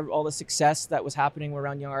by all the success that was happening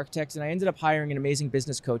around young architects. And I ended up hiring an amazing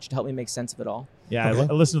business coach to help me make sense of it all. Yeah, I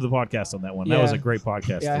listened to the podcast on that one. That was a great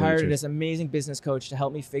podcast. Yeah, I hired this amazing business coach to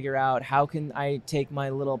help me figure out how can I take my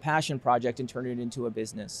little passion project and turn it into a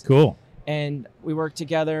business. Cool. And we worked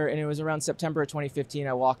together, and it was around September of 2015.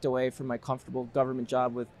 I walked away from my comfortable government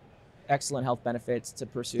job with excellent health benefits to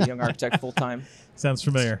pursue young architect full-time. Sounds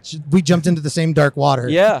familiar. We jumped into the same dark water.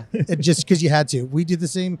 Yeah. Just because you had to. We did the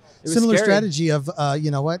same similar strategy of,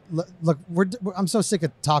 you know what? Look, I'm so sick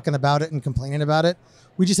of talking about it and complaining about it.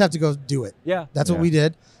 We just have to go do it. Yeah. That's what we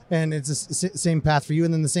did. And it's the same path for you.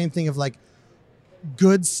 And then the same thing of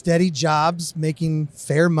good, steady jobs, making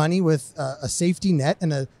fair money with a safety net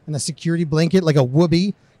and a security blanket, like a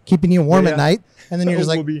whoopee, keeping you warm at night. And then you're just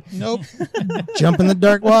like, nope, jump in the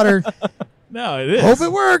dark water. No, it is. Hope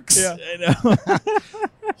it works. Yeah, I know.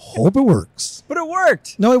 Hope it works. But it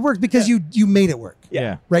worked. No, it worked because you made it work.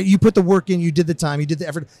 Yeah. Right? You put the work in, you did the time, you did the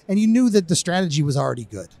effort, and you knew that the strategy was already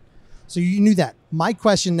good. So you knew that. My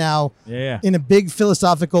question now, in a big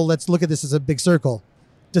philosophical, let's look at this as a big circle.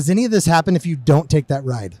 Does any of this happen if you don't take that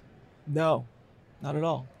ride? No, not at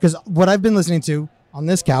all. Because what I've been listening to on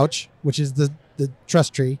this couch, which is the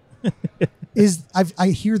trust tree, is I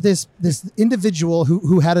hear this individual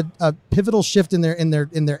who had a pivotal shift in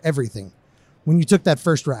their everything, when you took that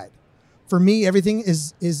first ride. For me, everything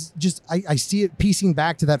is just, I see it piecing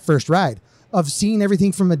back to that first ride of seeing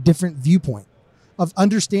everything from a different viewpoint, of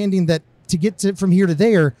understanding that to get to from here to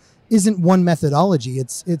there isn't one methodology.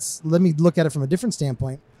 It's let me look at it from a different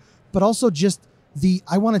standpoint, but also just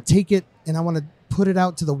I want to take it and I want to put it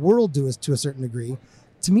out to the world to a certain degree.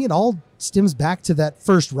 To me, it all stems back to that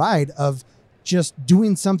first ride of just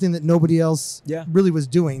doing something that nobody else really was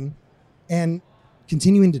doing and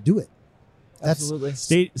continuing to do it. Absolutely.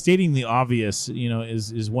 Stating the obvious,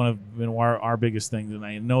 is one of our biggest things, and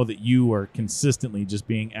I know that you are consistently just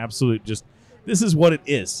being absolute. Just this is what it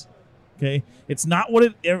is. Okay, it's not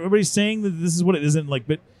what everybody's saying that this is what it isn't like,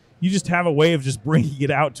 but you just have a way of just bringing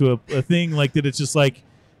it out to a thing like that. It's just like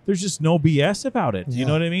there's just no BS about it. You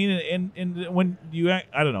know what I mean? And when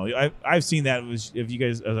I don't know, I've seen that if you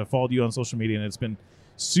guys, as I followed you on social media, and it's been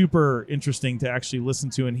super interesting to actually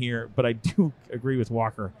listen to and hear. But I do agree with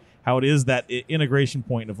Walker. How it is that integration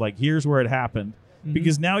point of like, here's where it happened.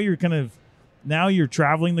 Because now you're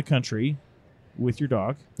traveling the country with your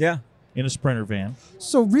dog. Yeah. In a Sprinter van.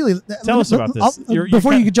 So really, tell us about this.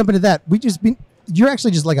 Before you could jump into that, you're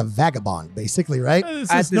actually just like a vagabond, basically, right?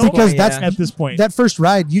 At this point. That first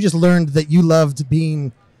ride, you just learned that you loved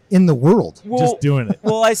being in the world. Just doing it.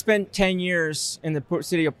 Well, I spent 10 years in the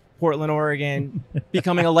city of Portland, Oregon,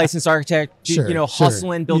 becoming a licensed architect,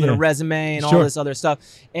 hustling, building a resume and all this other stuff.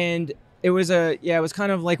 And it was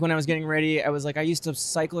kind of like when I was getting ready, I was like, I used to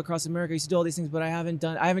cycle across America, I used to do all these things, but I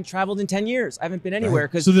haven't traveled in 10 years. I haven't been anywhere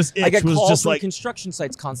because I get calls from construction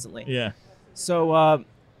sites constantly. Yeah. So I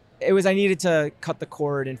needed to cut the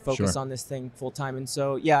cord and focus on this thing full time. And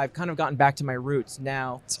so, I've kind of gotten back to my roots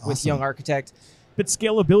now with Young Architect. But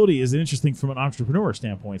scalability is interesting from an entrepreneur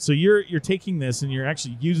standpoint. So you're taking this and you're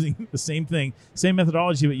actually using the same thing, same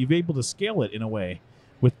methodology, but you've been able to scale it in a way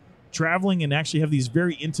with traveling and actually have these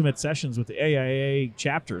very intimate sessions with the AIA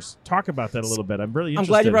chapters. Talk about that a little bit. I'm really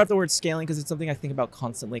interested. I'm glad you brought up the word scaling because it's something I think about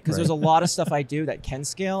constantly because there's a lot of stuff I do that can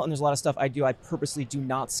scale and there's a lot of stuff I purposely do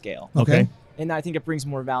not scale. Okay. And I think it brings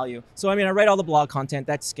more value. So, I write all the blog content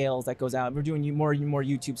that scales, that goes out. We're doing more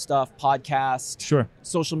YouTube stuff, podcasts,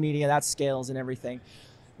 social media, that scales and everything.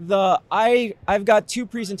 I've got 2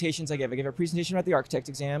 presentations I give. I give a presentation about the architect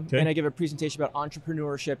exam, and I give a presentation about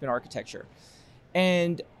entrepreneurship and architecture.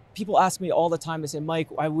 And people ask me all the time, they say, Mike,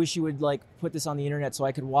 I wish you would put this on the internet so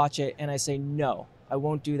I could watch it. And I say, no, I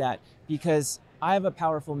won't do that because I have a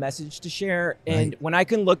powerful message to share. And when I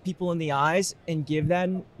can look people in the eyes and give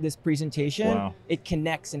them this presentation, it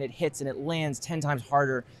connects and it hits and it lands 10 times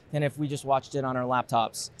harder than if we just watched it on our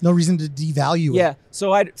laptops. No reason to devalue it. Yeah.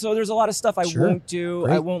 So there's a lot of stuff I won't do.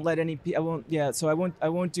 Great. I won't let so I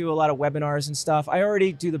won't do a lot of webinars and stuff. I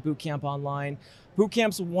already do the boot camp online. Boot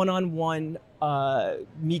camp's one-on-one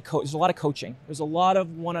there's a lot of coaching. There's a lot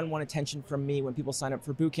of one-on-one attention from me when people sign up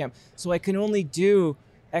for boot camp. So I can only do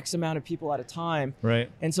X amount of people at a time. Right.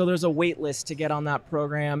 And so there's a wait list to get on that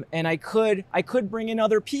program. And I could bring in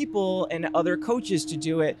other people and other coaches to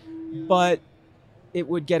do it, but it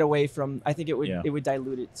would get away from, I think it would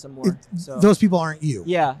dilute it some more. So those people aren't you.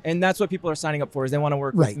 Yeah. And that's what people are signing up for is they want to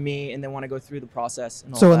work with me and they want to go through the process.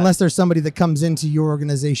 And all so that. Unless there's somebody that comes into your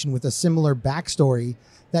organization with a similar backstory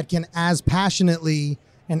that can as passionately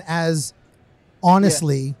and as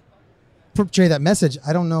honestly portray that message,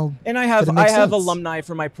 I don't know. And I have alumni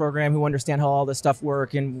from my program who understand how all this stuff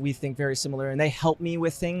work, and we think very similar. And they help me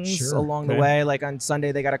with things along the way. Like on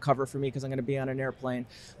Sunday, they got a cover for me because I'm going to be on an airplane.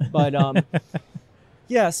 But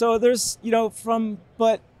so there's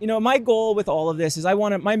my goal with all of this is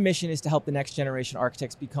my mission is to help the next generation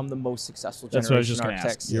architects become the most successful generation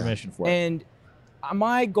architects. Your mission for it. And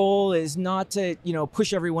my goal is not to,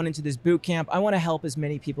 push everyone into this boot camp. I want to help as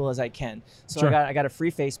many people as I can. So I got a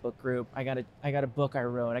free Facebook group. I got a book I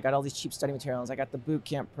wrote. I got all these cheap study materials. I got the boot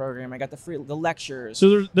camp program. I got the lectures.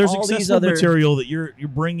 So there's accessible material that you're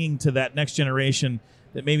bringing to that next generation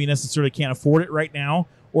that maybe necessarily can't afford it right now,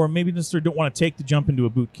 or maybe necessarily don't want to take the jump into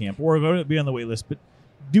a boot camp or be on the wait list, but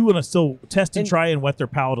do want to still test and try and wet their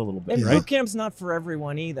palate a little bit. And boot camp's not for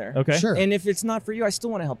everyone either. Okay. Sure. And if it's not for you, I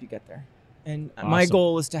still want to help you get there. And awesome. My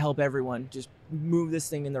goal is to help everyone just move this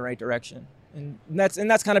thing in the right direction. And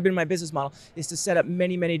that's kind of been my business model, is to set up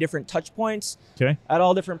many, many different touch points at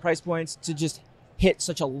all different price points to just hit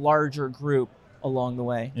such a larger group along the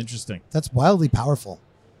way. Interesting. That's wildly powerful.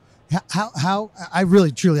 How I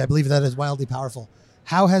really, truly, I believe that is wildly powerful.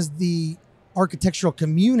 How has the architectural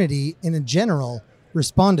community in general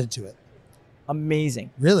responded to it? Amazing.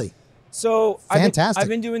 Really? So fantastic. I've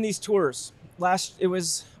been doing these tours. I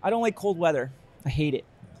don't like cold weather. I hate it.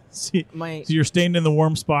 So you're staying in the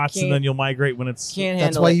warm spots, and then you'll migrate when it's. Can't That's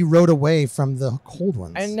handle why it. you rode away from the cold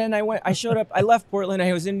ones. And then I showed up. I left Portland.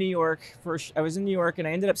 I was in New York I was in New York, and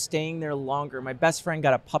I ended up staying there longer. My best friend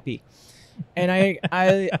got a puppy, and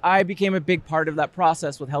I became a big part of that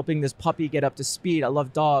process with helping this puppy get up to speed. I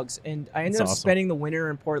love dogs, and I ended up spending the winter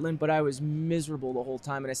in Portland, but I was miserable the whole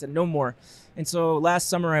time, and I said no more. And so last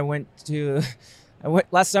summer I went and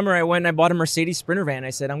I bought a Mercedes Sprinter van. I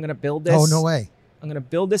said, I'm going to build this. Oh, no way. I'm going to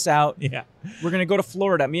build this out. Yeah. We're going to go to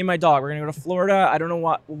Florida. Me and my dog. We're going to go to Florida. I don't know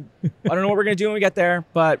what we're going to do when we get there,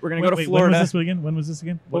 but we're going to go to Florida. When was this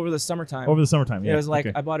again? Over the summertime. Over the summertime, yeah. It was like,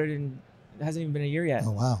 okay. I bought it it hasn't even been a year yet.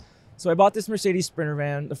 Oh, wow. So I bought this Mercedes Sprinter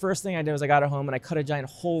van. The first thing I did was I got it home and I cut a giant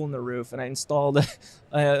hole in the roof and I installed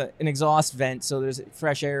an exhaust vent so there's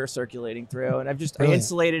fresh air circulating through. And I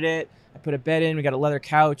insulated it. I put a bed in. We got a leather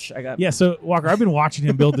couch. So Walker, I've been watching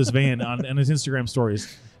him build this van on his Instagram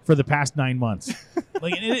stories for the past 9 months.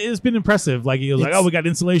 Like it's been impressive. Like he was like, oh, we got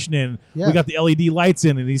insulation in, we got the LED lights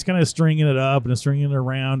in, and he's kind of stringing it up and stringing it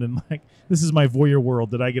around, and like this is my voyeur world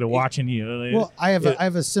that I get to watching you. Well, I have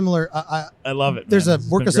a similar. I love it. There's man. a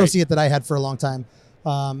work associate that I had for a long time.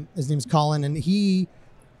 His name's Colin, and he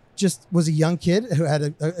just was a young kid who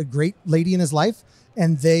had a great lady in his life,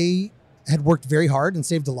 and they had worked very hard and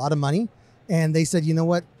saved a lot of money, and they said, you know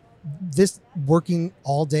what? This working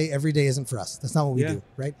all day, every day isn't for us. That's not what we do,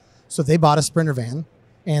 right? So they bought a Sprinter van,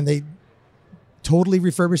 and they totally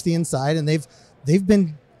refurbished the inside, and they've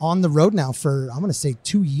been on the road now for, I'm going to say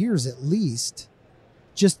 2 years at least,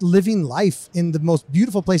 just living life in the most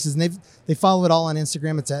beautiful places. And they follow it all on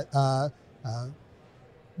Instagram. It's at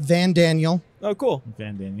Van Daniel. Oh, cool.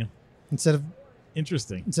 Van Daniel. Instead of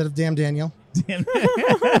Damn Daniel. And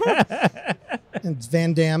it's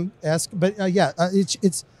Van Dam-esque. But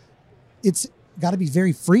it's got to be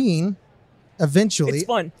very freeing eventually. It's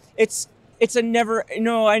fun. It's a never,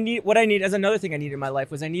 I need as another thing I needed in my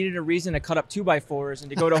life was I needed a reason to cut up 2x4s and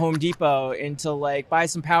to go to Home Depot and to like buy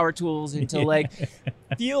some power tools and to like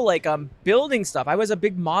feel like I'm building stuff. I was a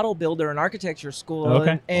big model builder in architecture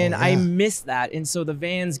school and I miss that. And so the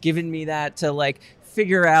van's given me that to like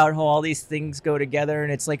figure out how all these things go together.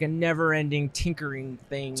 And it's like a never ending tinkering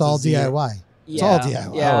thing. It's all DIY. It's all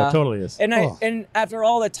DIY. Yeah. Oh, it totally is. And and after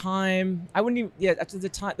all the time, I wouldn't even, after the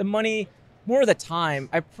time, the money, more of the time,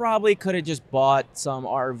 I probably could have just bought some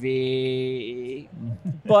RV,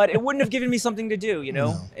 but it wouldn't have given me something to do,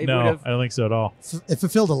 No, I don't think so at all. It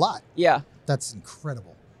fulfilled a lot. Yeah. That's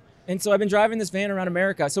incredible. And so I've been driving this van around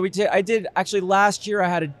America. So I did actually last year. I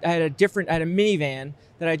had a minivan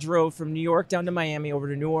that I drove from New York down to Miami, over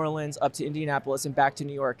to New Orleans, up to Indianapolis, and back to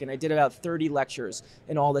New York. And I did about 30 lectures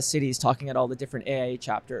in all the cities, talking at all the different AIA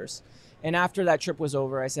chapters. And after that trip was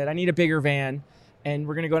over, I said, I need a bigger van, and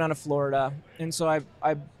we're going to go down to Florida. And so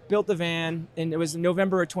I built the van, and it was in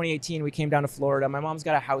November of 2018. We came down to Florida. My mom's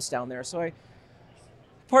got a house down there, so I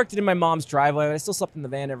parked it in my mom's driveway. I still slept in the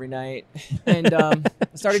van every night, and I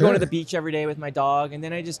started going to the beach every day with my dog. And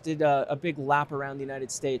then I just did a big lap around the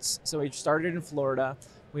United States. So we started in Florida.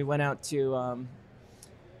 We went out to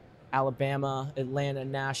Alabama, Atlanta,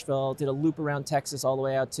 Nashville, did a loop around Texas all the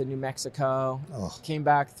way out to New Mexico, came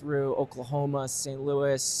back through Oklahoma, St.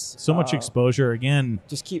 Louis. So much exposure again.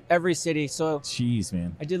 Just keep every city. So jeez,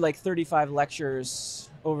 man. I did like 35 lectures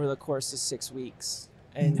over the course of 6 weeks.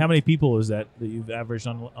 And how many people is that you've averaged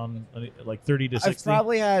on like 30 to 60? I've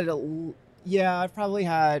probably had,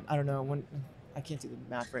 I don't know, I can't do the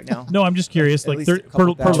math right now. No, I'm just curious. Like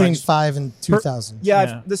between 5 and 2,000.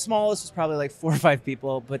 Yeah, the smallest was probably like 4 or 5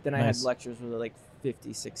 people, but then I had lectures with like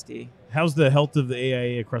 50, 60. How's the health of the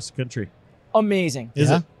AIA across the country? Amazing.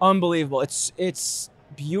 Is it? Unbelievable. It's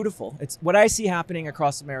beautiful. It's what I see happening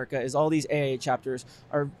across America is all these AIA chapters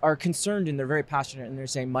are concerned and they're very passionate and they're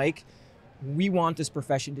saying, Mike, we want this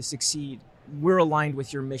profession to succeed. We're aligned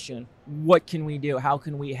with your mission. What can we do? How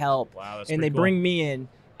can we help? Wow, that's and they cool. bring me in.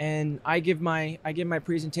 And I give my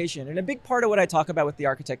presentation. And a big part of what I talk about with the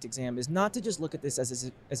architect exam is not to just look at this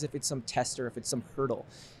as if it's some test or if it's some hurdle.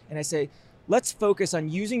 And I say, let's focus on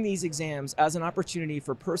using these exams as an opportunity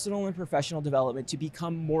for personal and professional development to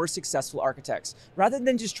become more successful architects. Rather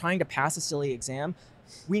than just trying to pass a silly exam,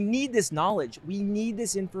 we need this knowledge. We need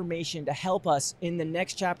this information to help us in the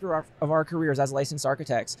next chapter of our careers as licensed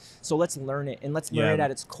architects. So let's learn it and let's learn it at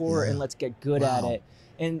its core and let's get good at it.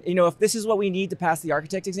 And, if this is what we need to pass the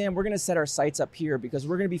architect exam, we're going to set our sights up here because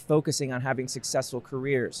we're going to be focusing on having successful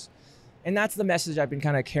careers. And that's the message I've been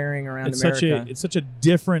kind of carrying around America. It's such a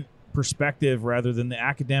different perspective rather than the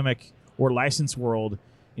academic or license world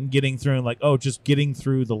in getting through just getting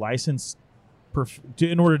through the license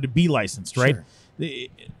in order to be licensed, right? Sure.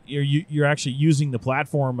 You're actually using the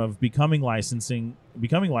platform of becoming licensed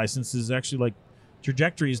is actually like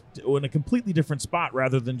trajectories in a completely different spot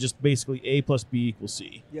rather than just basically A plus B equals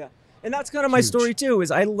C. Yeah. And that's kind of my story too,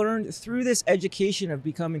 is I learned through this education of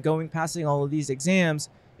passing all of these exams,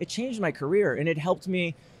 it changed my career and it helped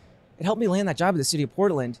me land that job at the city of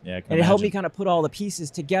Portland. Yeah, and it helped me kind of put all the pieces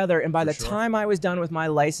together. And by the time I was done with my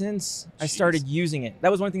license, I started using it. That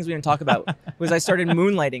was one of the things we didn't talk about, was I started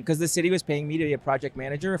moonlighting because the city was paying me to be a project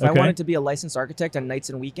manager. If I wanted to be a licensed architect on nights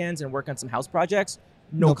and weekends and work on some house projects,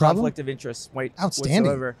 no conflict of interest Outstanding.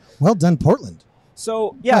 whatsoever. Well done, Portland.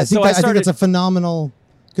 So, yeah. I think that's a phenomenal...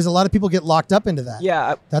 Because a lot of people get locked up into that.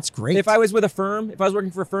 Yeah. That's great. If I was with a firm, if I was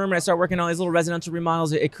working for a firm and I start working on these little residential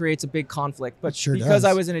remodels, it creates a big conflict. But because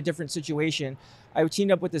I was in a different situation, I teamed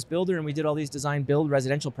up with this builder and we did all these design build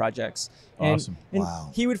residential projects. Awesome. And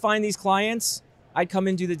he would find these clients. I'd come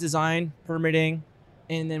in, do the design, permitting,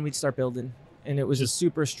 and then we'd start building. And it was just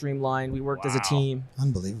super streamlined. We worked as a team.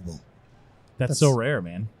 Unbelievable. That's so rare,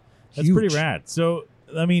 man. That's huge. pretty rad. So,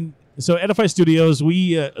 I mean, Edify Studios,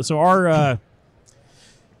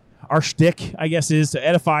 our shtick, I guess, is to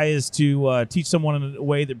edify is to teach someone in a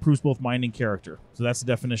way that proves both mind and character. So that's the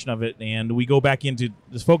definition of it. And we go back into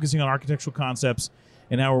just focusing on architectural concepts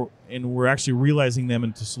and how we're actually realizing them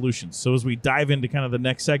into solutions. So as we dive into kind of the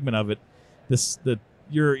next segment of it,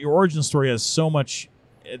 your origin story has so much.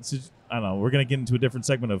 I don't know. We're going to get into a different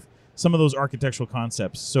segment of some of those architectural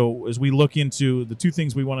concepts. So as we look into the two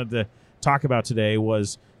things we wanted to talk about today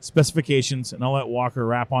was specifications, and I'll let Walker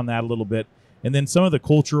wrap on that a little bit. And then some of the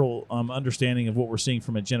cultural understanding of what we're seeing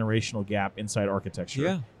from a generational gap inside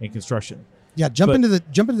architecture and construction. Yeah, jump into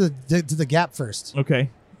the gap first.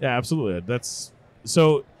 Okay. Yeah, absolutely. That's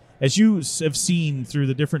so. As you have seen through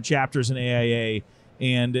the different chapters in AIA,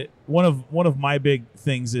 and one of my big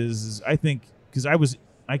things is I think because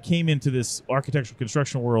I came into this architectural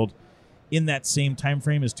construction world in that same time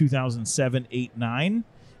frame as 2007, 8, 9,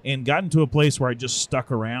 and got into a place where I just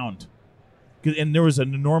stuck around. And there was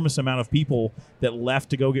an enormous amount of people that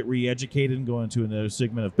left to go get re-educated and go into another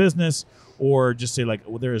segment of business, or just say like,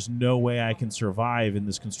 well, there is no way I can survive in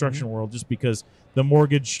this construction world just because the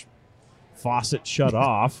mortgage faucet shut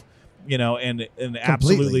off, and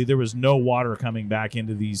absolutely there was no water coming back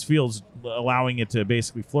into these fields, allowing it to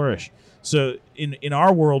basically flourish. So in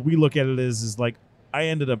our world, we look at it as like, I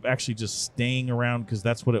ended up actually just staying around because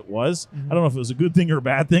that's what it was. I don't know if it was a good thing or a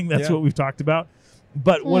bad thing. That's what we've talked about.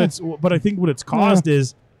 But I think what it's caused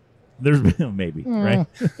is there's been maybe right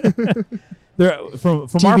there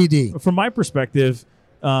from my perspective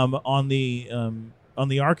on the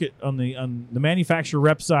manufacturer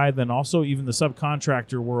rep side, then also even the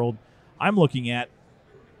subcontractor world. I'm looking at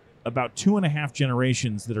about 2.5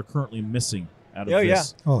 generations that are currently missing out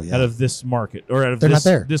of this market or out of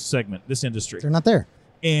this segment, this industry. They're not there.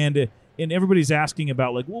 And everybody's asking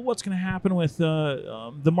about like, well, what's going to happen with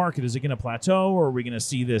the market? Is it going to plateau, or are we going to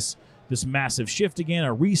see this massive shift again,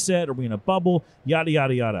 a reset? Are we in a bubble? Yada,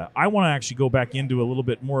 yada, yada. I want to actually go back into a little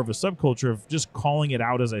bit more of a subculture of just calling it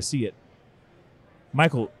out as I see it.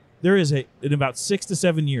 Michael, there is in about 6 to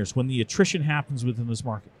 7 years when the attrition happens within this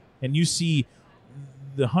market, and you see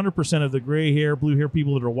the 100% of the gray hair, blue hair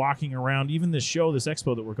people that are walking around, even this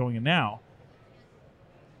expo that we're going in now,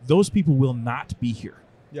 those people will not be here.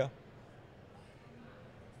 Yeah.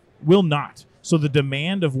 Will not. So the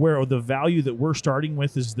demand of the value that we're starting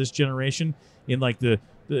with is this generation in like the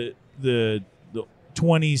 20s,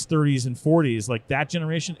 30s, and 40s. Like that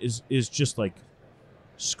generation is just like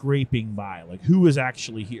scraping by. Like who is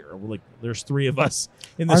actually here? We're like, there's 3 of us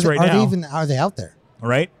in this right now. Are they out there?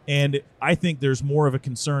 Right. And I think there's more of a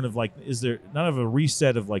concern of like, is there none of a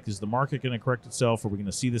reset of like, is the market going to correct itself? Are we going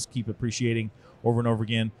to see this keep appreciating over and over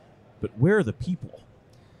again? But where are the people?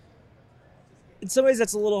 In some ways,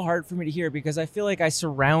 that's a little hard for me to hear because I feel like I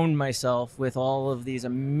surround myself with all of these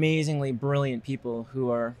amazingly brilliant people who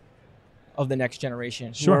are of the next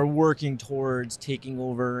generation, who are working towards taking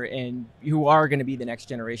over and who are going to be the next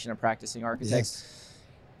generation of practicing architects. Yes.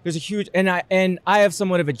 There's a huge, and I have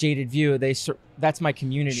somewhat of a jaded view. That's my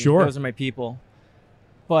community. Sure. Those are my people.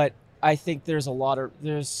 But I think it's going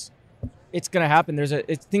to happen.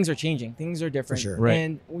 Things are changing. Things are different. For sure. Right.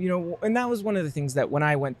 And, and that was one of the things that when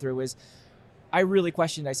I went through is I really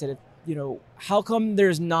questioned. I said, how come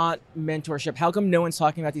there's not mentorship? How come no one's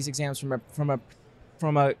talking about these exams from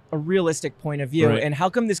a realistic point of view? Right. And how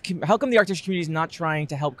come the architecture community is not trying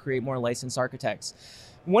to help create more licensed architects?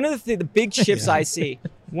 One of the big shifts I see,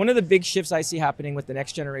 one of the big shifts I see happening with the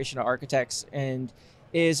next generation of architects, and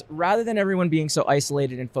is rather than everyone being so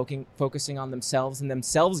isolated and focusing on themselves and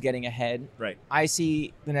themselves getting ahead, right. I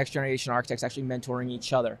see the next generation architects actually mentoring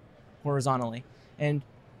each other horizontally and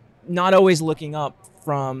not always looking up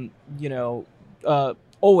from, not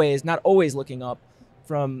always looking up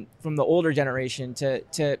from the older generation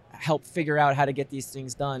to help figure out how to get these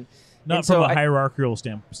things done. Not from a hierarchical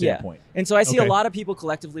standpoint. Yeah. And so I see a lot of people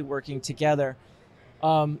collectively working together,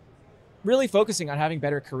 really focusing on having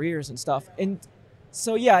better careers and stuff. And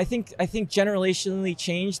so, yeah, I think generationally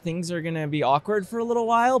changed, things are going to be awkward for a little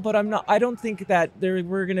while, but I don't think that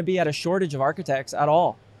we're going to be at a shortage of architects at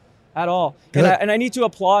all. And I need to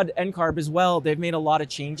applaud NCARB as well. They've made a lot of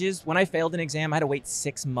changes. When I failed an exam, I had to wait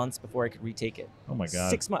 6 months before I could retake it. Oh my God.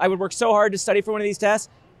 6 months. I would work so hard to study for one of these tests.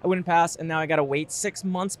 I wouldn't pass, and now I got to wait 6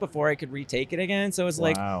 months before I could retake it again. So it's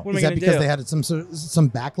like, what am I going to do? Is that because they had some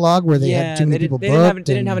backlog where they had too many people booked?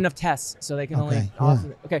 They didn't have enough tests, so they can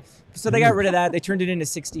Okay, so they got rid of that. They turned it into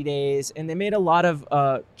 60 days, and they made a lot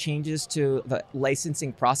of changes to the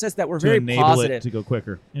licensing process that were very enable positive. It to go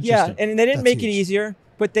quicker. Yeah, and they didn't make it easier,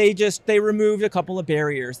 but they removed a couple of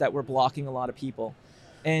barriers that were blocking a lot of people.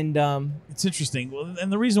 And it's interesting. Well,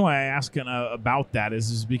 and the reason why I ask about that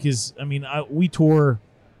is because, I mean, we tour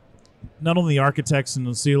not only the architects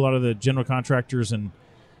and see a lot of the general contractors and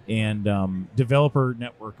developer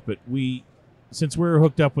network, but since we're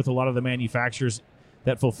hooked up with a lot of the manufacturers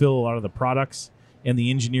that fulfill a lot of the products and the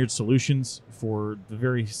engineered solutions for the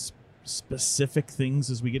very specific things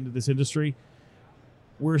as we get into this industry,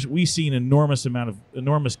 we see an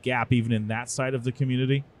enormous gap even in that side of the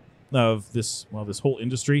community of this whole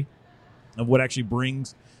industry of what actually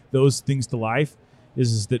brings those things to life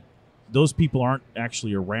is that those people aren't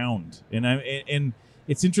actually around. And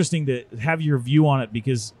it's interesting to have your view on it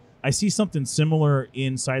because I see something similar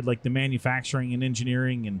inside like the manufacturing and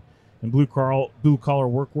engineering and blue collar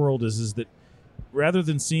work world is that rather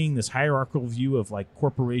than seeing this hierarchical view of like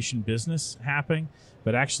corporation business happening,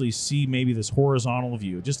 but actually see maybe this horizontal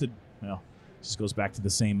view. Just goes back to the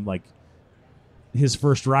same, like his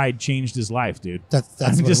first ride changed his life, dude. That's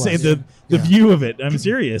I'm just saying the view of it. I'm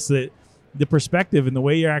serious that the perspective and the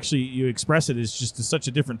way you express it is just such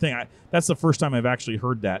a different thing. That's the first time I've actually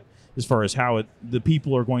heard that as far as how the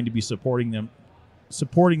people are going to be supporting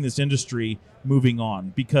this industry moving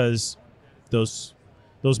on because those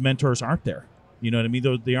mentors aren't there. You know what I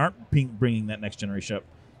mean? They aren't bringing that next generation up.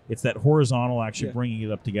 It's that horizontal actually bringing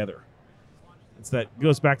it up together. It's that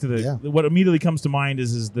goes back to what immediately comes to mind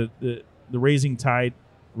is the raising tide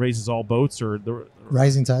raises all boats, or the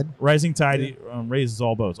rising tide. Rising tide raises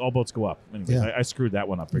all boats. All boats go up. Anyway, I screwed that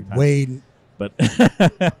one up big time. Wade. But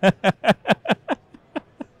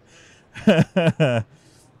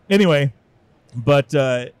anyway, but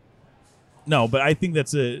no, but I think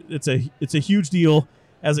it's a huge deal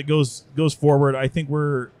as it goes forward. I think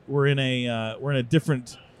we're in a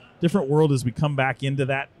different world as we come back into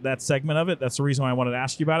that segment of it. That's the reason why I wanted to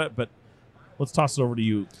ask you about it. But let's toss it over to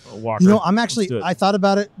you, Walker. I thought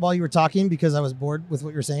about it while you were talking because I was bored with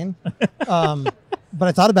what you're saying. But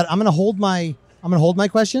I thought about it. I'm going to hold my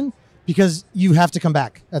question because you have to come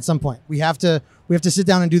back at some point. We have to sit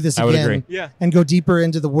down and do this again and go deeper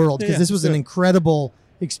into the world because this was an incredible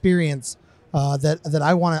experience that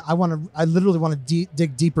I literally want to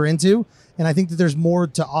dig deeper into. And I think that there's more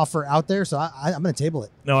to offer out there. So I'm going to table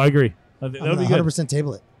it. No, I agree. That would be good. 100%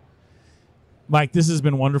 table it. Mike, this has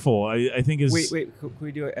been wonderful. I think is wait. Can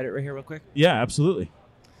we do an edit right here real quick? Yeah, absolutely.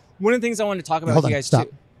 One of the things I wanted to talk about with you guys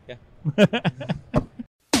too. Yeah.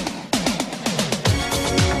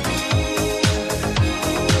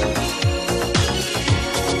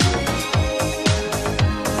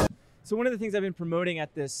 So one of the things I've been promoting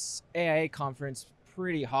at this AIA conference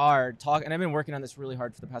pretty hard, and I've been working on this really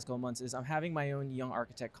hard for the past couple months, is I'm having my own Young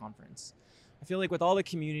Architect Conference. I feel like with all the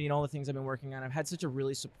community and all the things I've been working on, I've had such a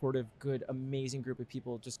really supportive, good, amazing group of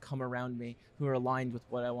people just come around me who are aligned with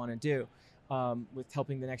what I want to do, with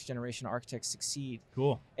helping the next generation of architects succeed.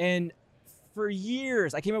 Cool. And for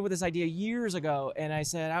years, I came up with this idea years ago, and I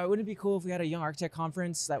said, wouldn't it be cool if we had a Young Architect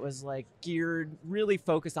Conference that was like geared, really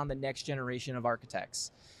focused on the next generation of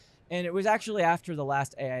architects? And it was actually after the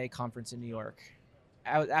last AIA conference in New York.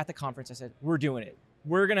 At the conference, I said, we're doing it.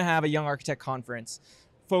 We're going to have a Young Architect Conference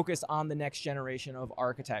focused on the next generation of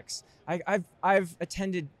architects. I've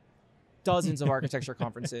attended dozens of architecture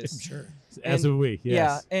conferences. Sure. As have we,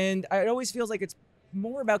 yes. Yeah, and it always feels like it's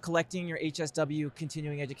more about collecting your HSW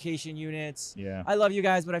continuing education units. Yeah. I love you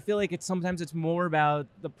guys, but I feel like sometimes it's more about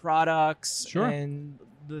the products and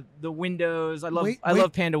the windows. I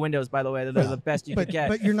love Panda windows, by the way. They're the best you could get.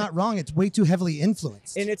 But you're not wrong. It's way too heavily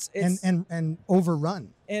influenced. And it's and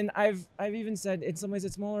overrun. And I've even said in some ways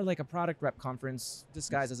it's more like a product rep conference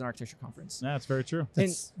disguised as an architecture conference. That's very true.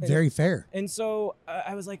 That's very fair. And so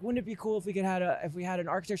I was like, wouldn't it be cool if we could if we had an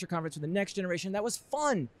architecture conference for the next generation? That was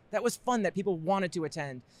fun. That people wanted to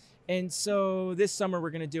attend. And so this summer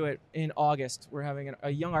we're going to do it in August. We're having a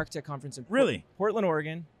young architect conference in Portland,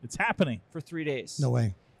 Oregon. It's happening for 3 days. No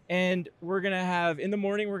way. And we're going to have in the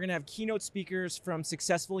morning we're going to have keynote speakers from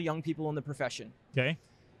successful young people in the profession. Okay.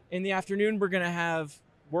 In the afternoon we're going to have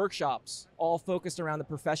workshops all focused around the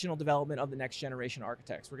professional development of the next generation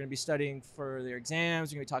architects. We're going to be studying for their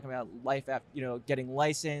exams. We're going to be talking about life after, getting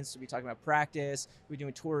licensed. We'll be talking about practice. We'll be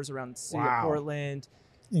doing tours around the city of Portland.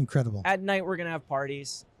 Incredible. At night, we're going to have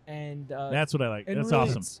parties. And that's what I like. That's really,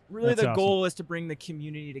 awesome. Really, that's the awesome. goal is to bring the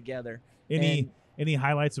community together. Any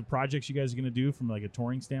highlights of projects you guys are going to do from like a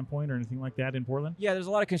touring standpoint or anything like that in Portland? Yeah, there's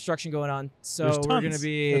a lot of construction going on. So There's we're tons. going to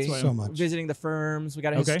be so much. visiting the firms. We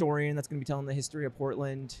got a historian that's going to be telling the history of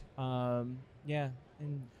Portland. Yeah.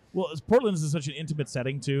 And well, Portland is such an intimate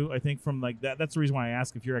setting too. I think from like that. That's the reason why I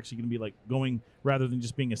ask if you're actually going to be like going rather than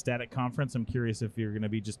just being a static conference. I'm curious if you're going to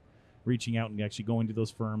be just reaching out and actually going to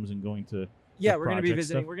those firms and going to. Yeah, we're going to be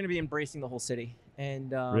visiting. Stuff. We're going to be embracing the whole city.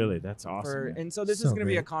 And really, that's awesome. And so this is going to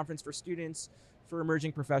be a conference for students, for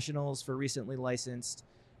emerging professionals, for recently licensed,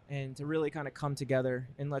 and to really kind of come together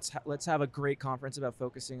and let's have a great conference about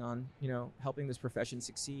focusing on helping this profession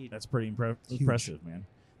succeed. That's pretty impressive, man.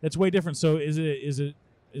 That's way different. So is it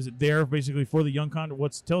there basically for the young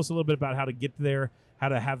tell us a little bit about how to get there, how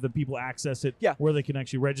to have the people access it, where they can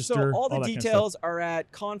actually register. So all the details are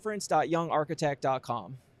at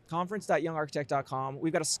conference.youngarchitect.com. Conference.youngarchitect.com.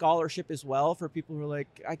 We've got a scholarship as well for people who are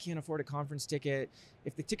like, I can't afford a conference ticket.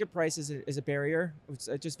 If the ticket price is a barrier,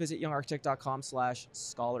 just visit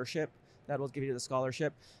youngarchitect.com/scholarship. That will give you the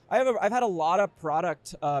scholarship. I've had a lot of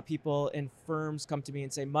product people and firms come to me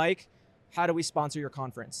and say, Mike, how do we sponsor your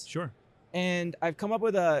conference? Sure. And I've come up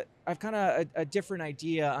with a different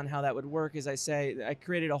idea on how that would work. As I say, I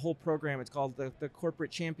created a whole program. It's called the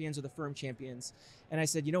Corporate Champions or the Firm Champions. And I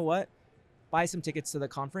said, you know what? Buy some tickets to the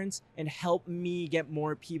conference and help me get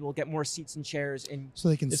more people, get more seats and chairs, and so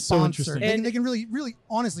they can sponsor. They can really, really,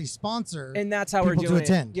 honestly sponsor. And that's how we're doing to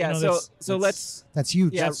attend. It. Yeah. That's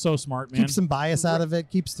huge. Yeah, that's so smart, man. Keep some bias out of it.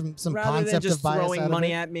 Keep some rather concept than just of bias throwing out money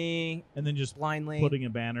of it. at me and then just blindly putting a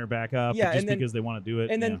banner back up. Yeah, just because they want to do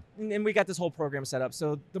it. And then we got this whole program set up.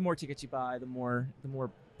 So the more tickets you buy, the more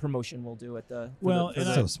promotion we'll do at the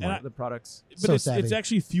the products. But it's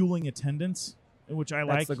actually fueling attendance, which I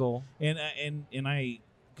like. That's the goal. And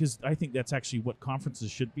because I think that's actually what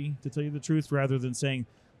conferences should be, to tell you the truth, rather than saying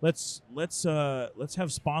let's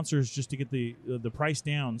have sponsors just to get the price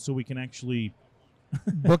down so we can actually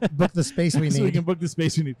book the space we need. So we can book the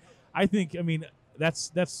space we need. I mean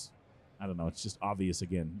that's I don't know, it's just obvious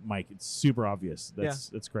again, Mike. It's super obvious.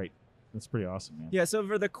 That's great. That's pretty awesome, man. Yeah, so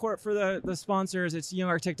for the sponsors, it's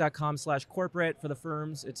youngarchitect.com/corporate. For the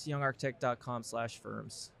firms, it's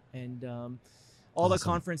youngarchitect.com/firms. And all the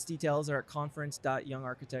conference details are at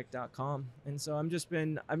conference.youngarchitect.com. And so I'm just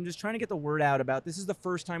trying to get the word out about this. Is the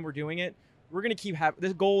first time we're doing it. We're going to keep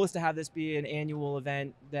the goal is to have this be an annual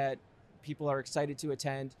event that people are excited to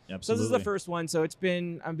attend. Absolutely. So this is the first one. So I've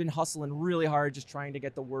been hustling really hard just trying to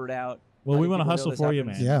get the word out. Well, we want to hustle for you,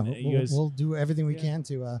 man. Yeah, we'll do everything we can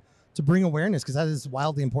to bring awareness, because that is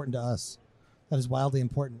wildly important to us. That is wildly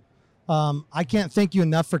important. I can't thank you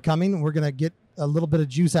enough for coming. We're going to get a little bit of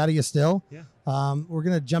juice out of you still. Yeah. We're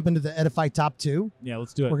going to jump into the Edify Top 2. Yeah,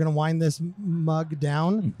 let's do it. We're going to wind this mug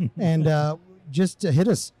down and just to hit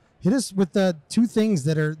us with the two things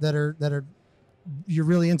that are you're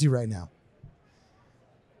really into right now.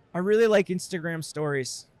 I really like Instagram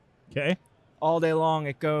stories. Okay. All day long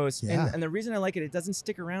it goes. Yeah. And the reason I like it doesn't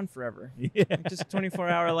stick around forever. Yeah. Just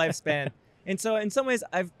 24-hour lifespan. And so in some ways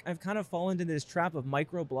I've kind of fallen into this trap of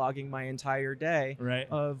micro-blogging my entire day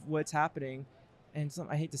of what's happening. And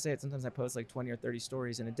I hate to say it, sometimes I post like 20 or 30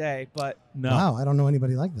 stories in a day, but no. Wow, I don't know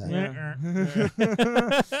anybody like that.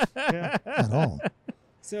 Yeah. At all.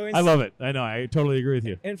 So I love it. I know. I totally agree with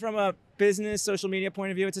you. And from a business social media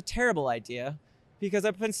point of view, it's a terrible idea, because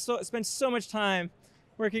I've spent so much time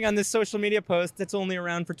working on this social media post that's only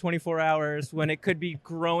around for 24 hours when it could be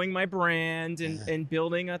growing my brand and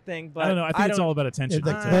building a thing. But I don't know. I think it's all about attention.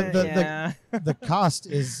 The cost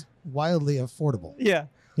is wildly affordable. Yeah.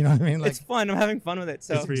 You know what I mean? It's fun. I'm having fun with it.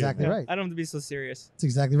 So that's exactly right. I don't have to be so serious. That's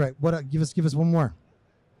exactly right. What? Give us one more.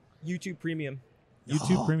 YouTube Premium.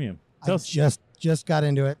 YouTube Premium. I just got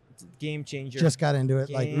into it. Game changer. Just got into it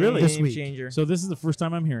really this week. Changer. So this is the first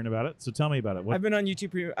time I'm hearing about it. So tell me about it. I've been on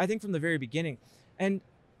YouTube Premium, I think, from the very beginning. And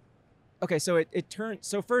okay, so it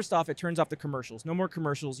turns off the commercials. No more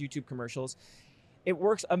commercials, YouTube commercials. it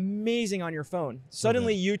works amazing on your phone.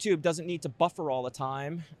 Suddenly YouTube doesn't need to buffer all the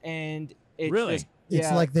time, and it just,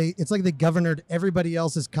 it's like they governed everybody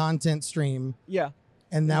else's content stream. Yeah.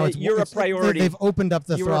 And now you're a priority. They've opened up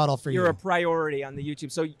the throttle for you. You're a priority on the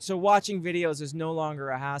YouTube. So watching videos is no longer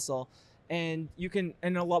a hassle. And you can,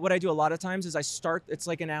 and what I do a lot of times is it's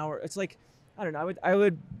like an hour. It's like, I don't know, I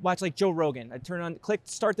would watch like Joe Rogan. I'd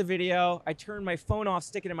start the video. I turn my phone off,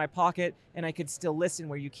 stick it in my pocket, and I could still listen,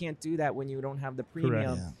 where you can't do that when you don't have the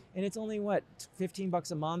premium. Yeah. And it's only what,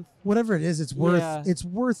 $15 a month? Whatever it is, it's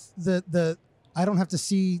worth the I don't have to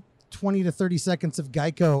see 20 to 30 seconds of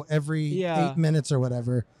Geico every 8 minutes or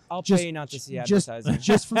whatever. I'll pay you not to see advertising.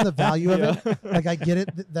 Just from the value of it. Like, I get it.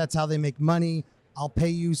 That's how they make money. I'll pay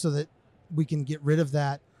you so that we can get rid of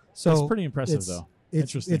that. So that's pretty impressive, though.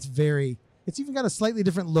 Interesting. It's even got a slightly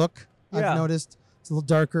different look. I've noticed it's a little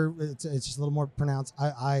darker. It's just a little more pronounced.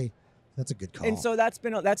 That's a good call. And so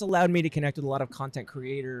that's allowed me to connect with a lot of content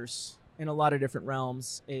creators in a lot of different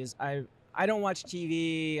realms. I don't watch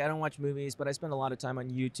TV, I don't watch movies, but I spend a lot of time on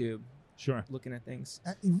YouTube. Sure. Looking at things.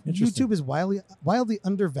 YouTube is wildly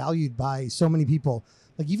undervalued by so many people.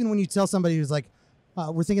 Like, even when you tell somebody who's like,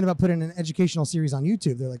 we're thinking about putting an educational series on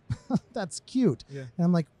YouTube, they're like, that's cute. Yeah. And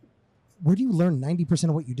I'm like, where do you learn 90%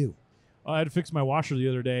 of what you do? I had to fix my washer the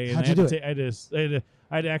other day. And How'd you do it? I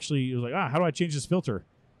had to actually, it was like, how do I change this filter?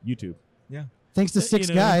 YouTube. Yeah. Thanks to six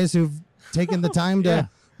guys who've taken the time to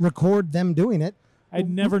record them doing it. I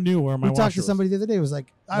never knew where my washer was. We talked to somebody the other day who was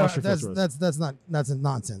like, that's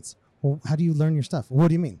nonsense. Well, how do you learn your stuff? What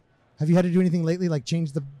do you mean? Have you had to do anything lately, like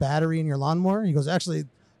change the battery in your lawnmower? He goes, actually,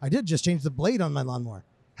 I did just change the blade on my lawnmower.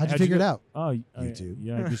 How'd you figure it out? Oh, YouTube.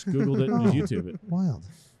 Yeah, I just Googled it and just YouTube it. Wild.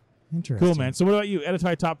 Interesting. Cool, man. So what about you?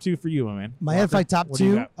 Edify top 2 for you, my man. My Edify top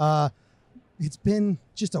 2, it's been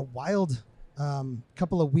just a wild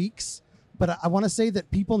couple of weeks, but I want to say that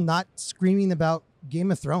people not screaming about Game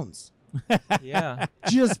of Thrones. Yeah.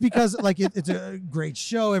 Just because, like, it's a great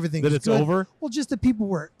show, everything that it's good. over. Well, just that people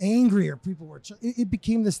were angry, or people were. It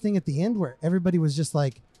became this thing at the end where everybody was just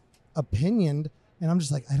like opinioned, and I'm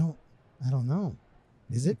just like, I don't know.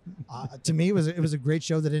 Is it? To me, it was a great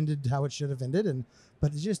show that ended how it should have ended,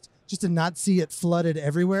 but just to not see it flooded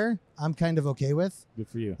everywhere, I'm kind of okay with. Good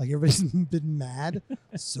for you. Like, everybody's been mad,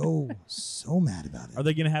 so mad about it. Are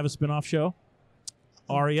they going to have a spin-off show?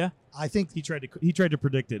 Arya? I think he tried to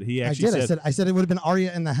predict it. He actually said. I said it would have been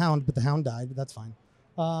Arya and the Hound, but the Hound died. But that's fine.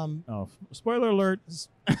 Spoiler alert!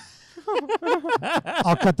 I'll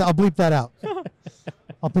bleep that out.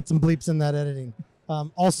 I'll put some bleeps in that editing.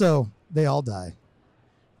 Also, they all die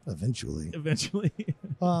eventually.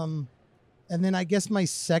 And then I guess my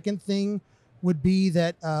second thing would be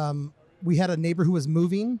that we had a neighbor who was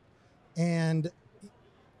moving, and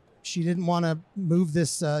she didn't want to move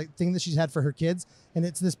this thing that she's had for her kids. And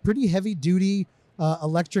it's this pretty heavy duty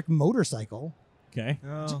electric motorcycle. Okay.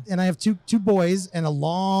 Oh. And I have two boys and a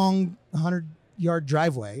long 100-yard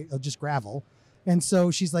driveway of just gravel. And so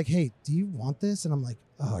she's like, hey, do you want this? And I'm like,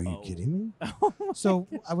 oh, are you kidding me? So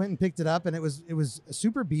I went and picked it up, and it was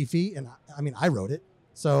super beefy. And I rode it.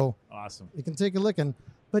 So awesome. You can take a look.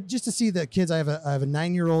 But just to see the kids, I have a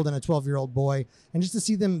 9-year-old and a 12-year-old boy, and just to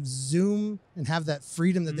see them zoom and have that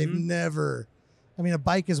freedom that they've never. I mean, a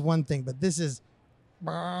bike is one thing, but this is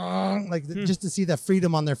just to see that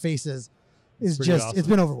freedom on their faces is just awesome. It's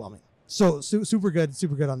been overwhelming. So super good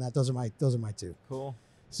on that. Those are my two. Cool.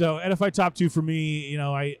 So Edify top 2 for me,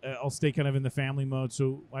 I'll stay kind of in the family mode.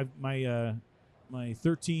 So my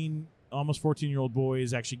 13, almost 14-year-old boy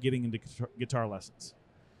is actually getting into guitar lessons.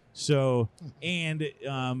 So and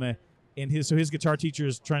his guitar teacher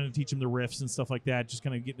is trying to teach him the riffs and stuff like that, just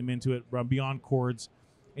kind of getting him into it beyond chords,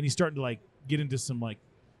 and he's starting to like get into some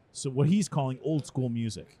so what he's calling old school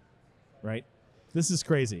music, right? This is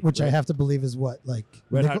crazy. Which I have to believe is what, like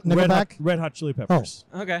Nickelback? Red Hot Chili Peppers.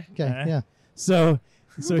 Oh, okay. Yeah. So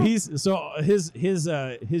his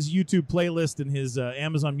YouTube playlist and his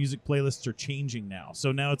Amazon Music playlists are changing now.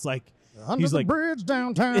 So now it's like Under the bridge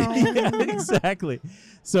downtown. Exactly.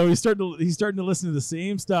 So he's starting to listen to the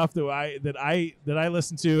same stuff that I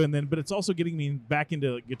listen to, but it's also getting me back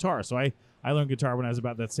into guitar. So I learned guitar when I was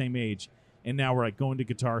about that same age, and now we're like going to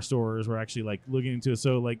guitar stores. We're actually like looking into it.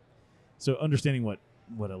 So understanding what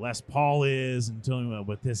a Les Paul is, and telling me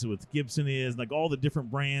what Gibson is, and like all the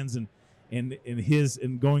different brands and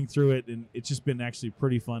going through it, and it's just been actually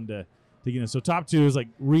pretty fun to get in. So top 2 is like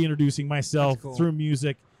reintroducing myself through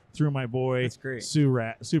music, through my boy. That's great.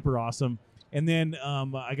 Super awesome. And then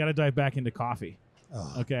I got to dive back into coffee.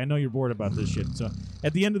 Oh. Okay, I know you're bored about this shit. So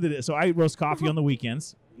at the end of the day, so I roast coffee on the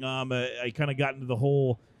weekends. I kind of got into the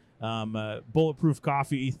whole bulletproof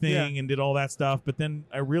coffee thing and did all that stuff. But then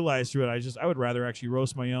I realized through it, I would rather actually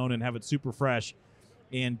roast my own and have it super fresh,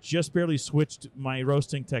 and just barely switched my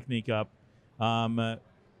roasting technique up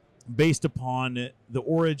based upon the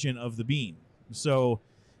origin of the bean. So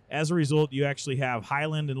as a result, you actually have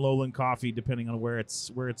highland and lowland coffee depending on where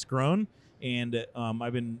it's grown. And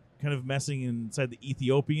I've been kind of messing inside the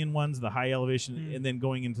Ethiopian ones, the high elevation, and then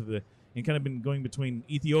going into and kind of been going between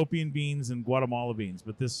Ethiopian beans and Guatemala beans.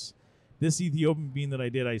 But this Ethiopian bean that I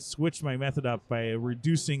did, I switched my method up by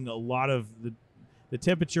reducing a lot of the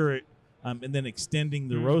temperature and then extending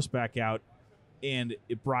the roast back out. And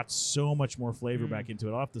it brought so much more flavor back into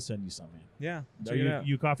it. I'll have to send you some, man. Yeah. Are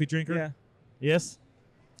you a coffee drinker? Yeah. Yes?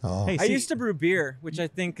 Oh. Hey, I used to brew beer, which I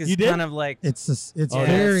think is You did? kind of like It's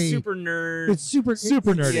very super nerd. It's super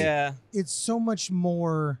nerdy. Yeah. It's so much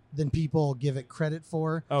more than people give it credit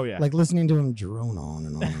for. Oh, yeah. Like listening to him drone on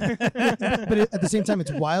and on. But at the same time,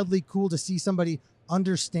 it's wildly cool to see somebody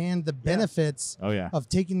understand the benefits of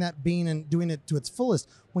taking that bean and doing it to its fullest.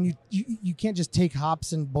 When you can't just take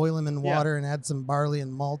hops and boil them in water and add some barley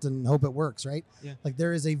and malt and hope it works, right? Yeah. Like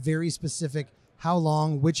there is a very specific how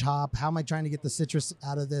long, which hop, how am I trying to get the citrus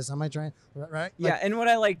out of this? How am I trying, right? Yeah, and what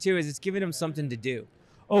I like too is it's giving them something to do.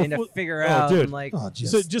 Oh, and to figure out, dude. and like,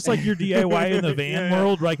 so just like your DIY in the van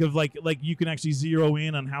world, like you can actually zero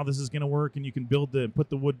in on how this is going to work, and you can put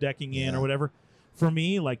the wood decking in or whatever. For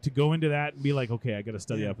me, like to go into that and be like, okay, I got to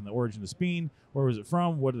study up on the origin of this bean. Where was it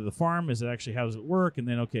from? What is the farm? Is it actually, how does it work? And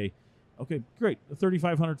then, okay, great.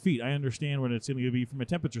 3,500 feet. I understand what it's going to be from a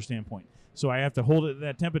temperature standpoint. So I have to hold it at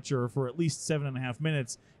that temperature for at least 7.5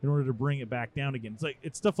 minutes in order to bring it back down again.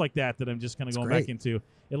 It's stuff like that I'm just kind of going back into.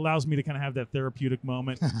 It allows me to kind of have that therapeutic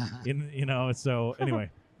moment. So anyway,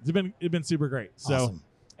 it's been super great. So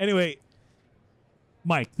anyway,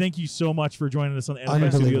 Mike, thank you so much for joining us on the Edify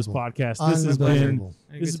Studios podcast. This has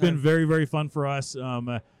been very, very fun for us.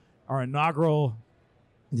 Our inaugural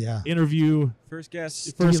interview. First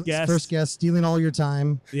guest, stealing all your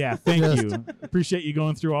time. Yeah, thank you. Appreciate you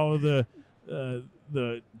going through all of the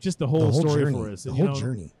whole story journey, for us. The whole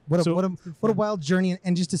journey. What a wild journey,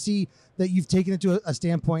 and just to see that you've taken it to a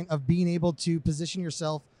standpoint of being able to position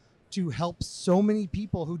yourself to help so many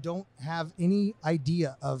people who don't have any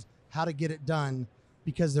idea of how to get it done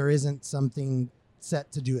because there isn't something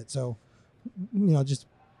set to do it. So, just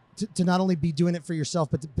to not only be doing it for yourself,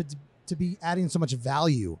 but to be adding so much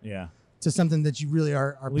value to something that you really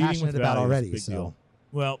are passionate about already. So, deal.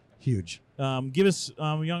 Well, huge. Give us,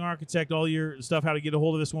 Young Architect, all your stuff, how to get a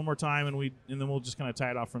hold of this one more time, and then we'll just kind of tie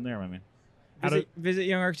it off from there, my man. Visit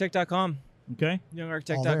youngarchitect.com. Okay.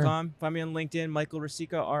 Youngarchitect.com. Find me on LinkedIn, Michael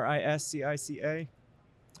Riscica, Riscica.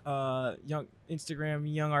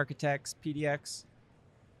 Instagram, Young Architects, PDX.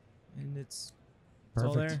 And it's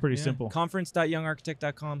all there. It's pretty simple.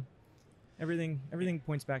 Conference.youngarchitect.com. Everything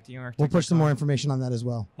points back to Young Architect. We'll push some more information on that as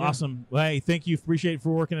well. Awesome. Well, hey, thank you. Appreciate it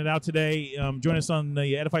for working it out today. Join us on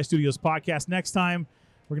the Edify Studios podcast next time.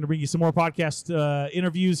 We're going to bring you some more podcast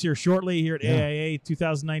interviews here shortly here at AIA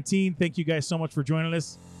 2019. Thank you guys so much for joining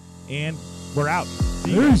us. And we're out.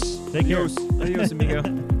 See you guys. Take care. Adios, amigo.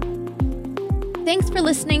 Thanks for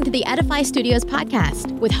listening to the Edify Studios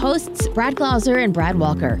podcast with hosts Brad Glauser and Brad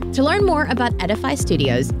Walker. To learn more about Edify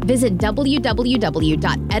Studios, visit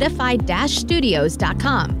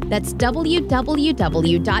www.edify-studios.com. That's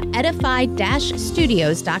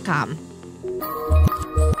www.edify-studios.com.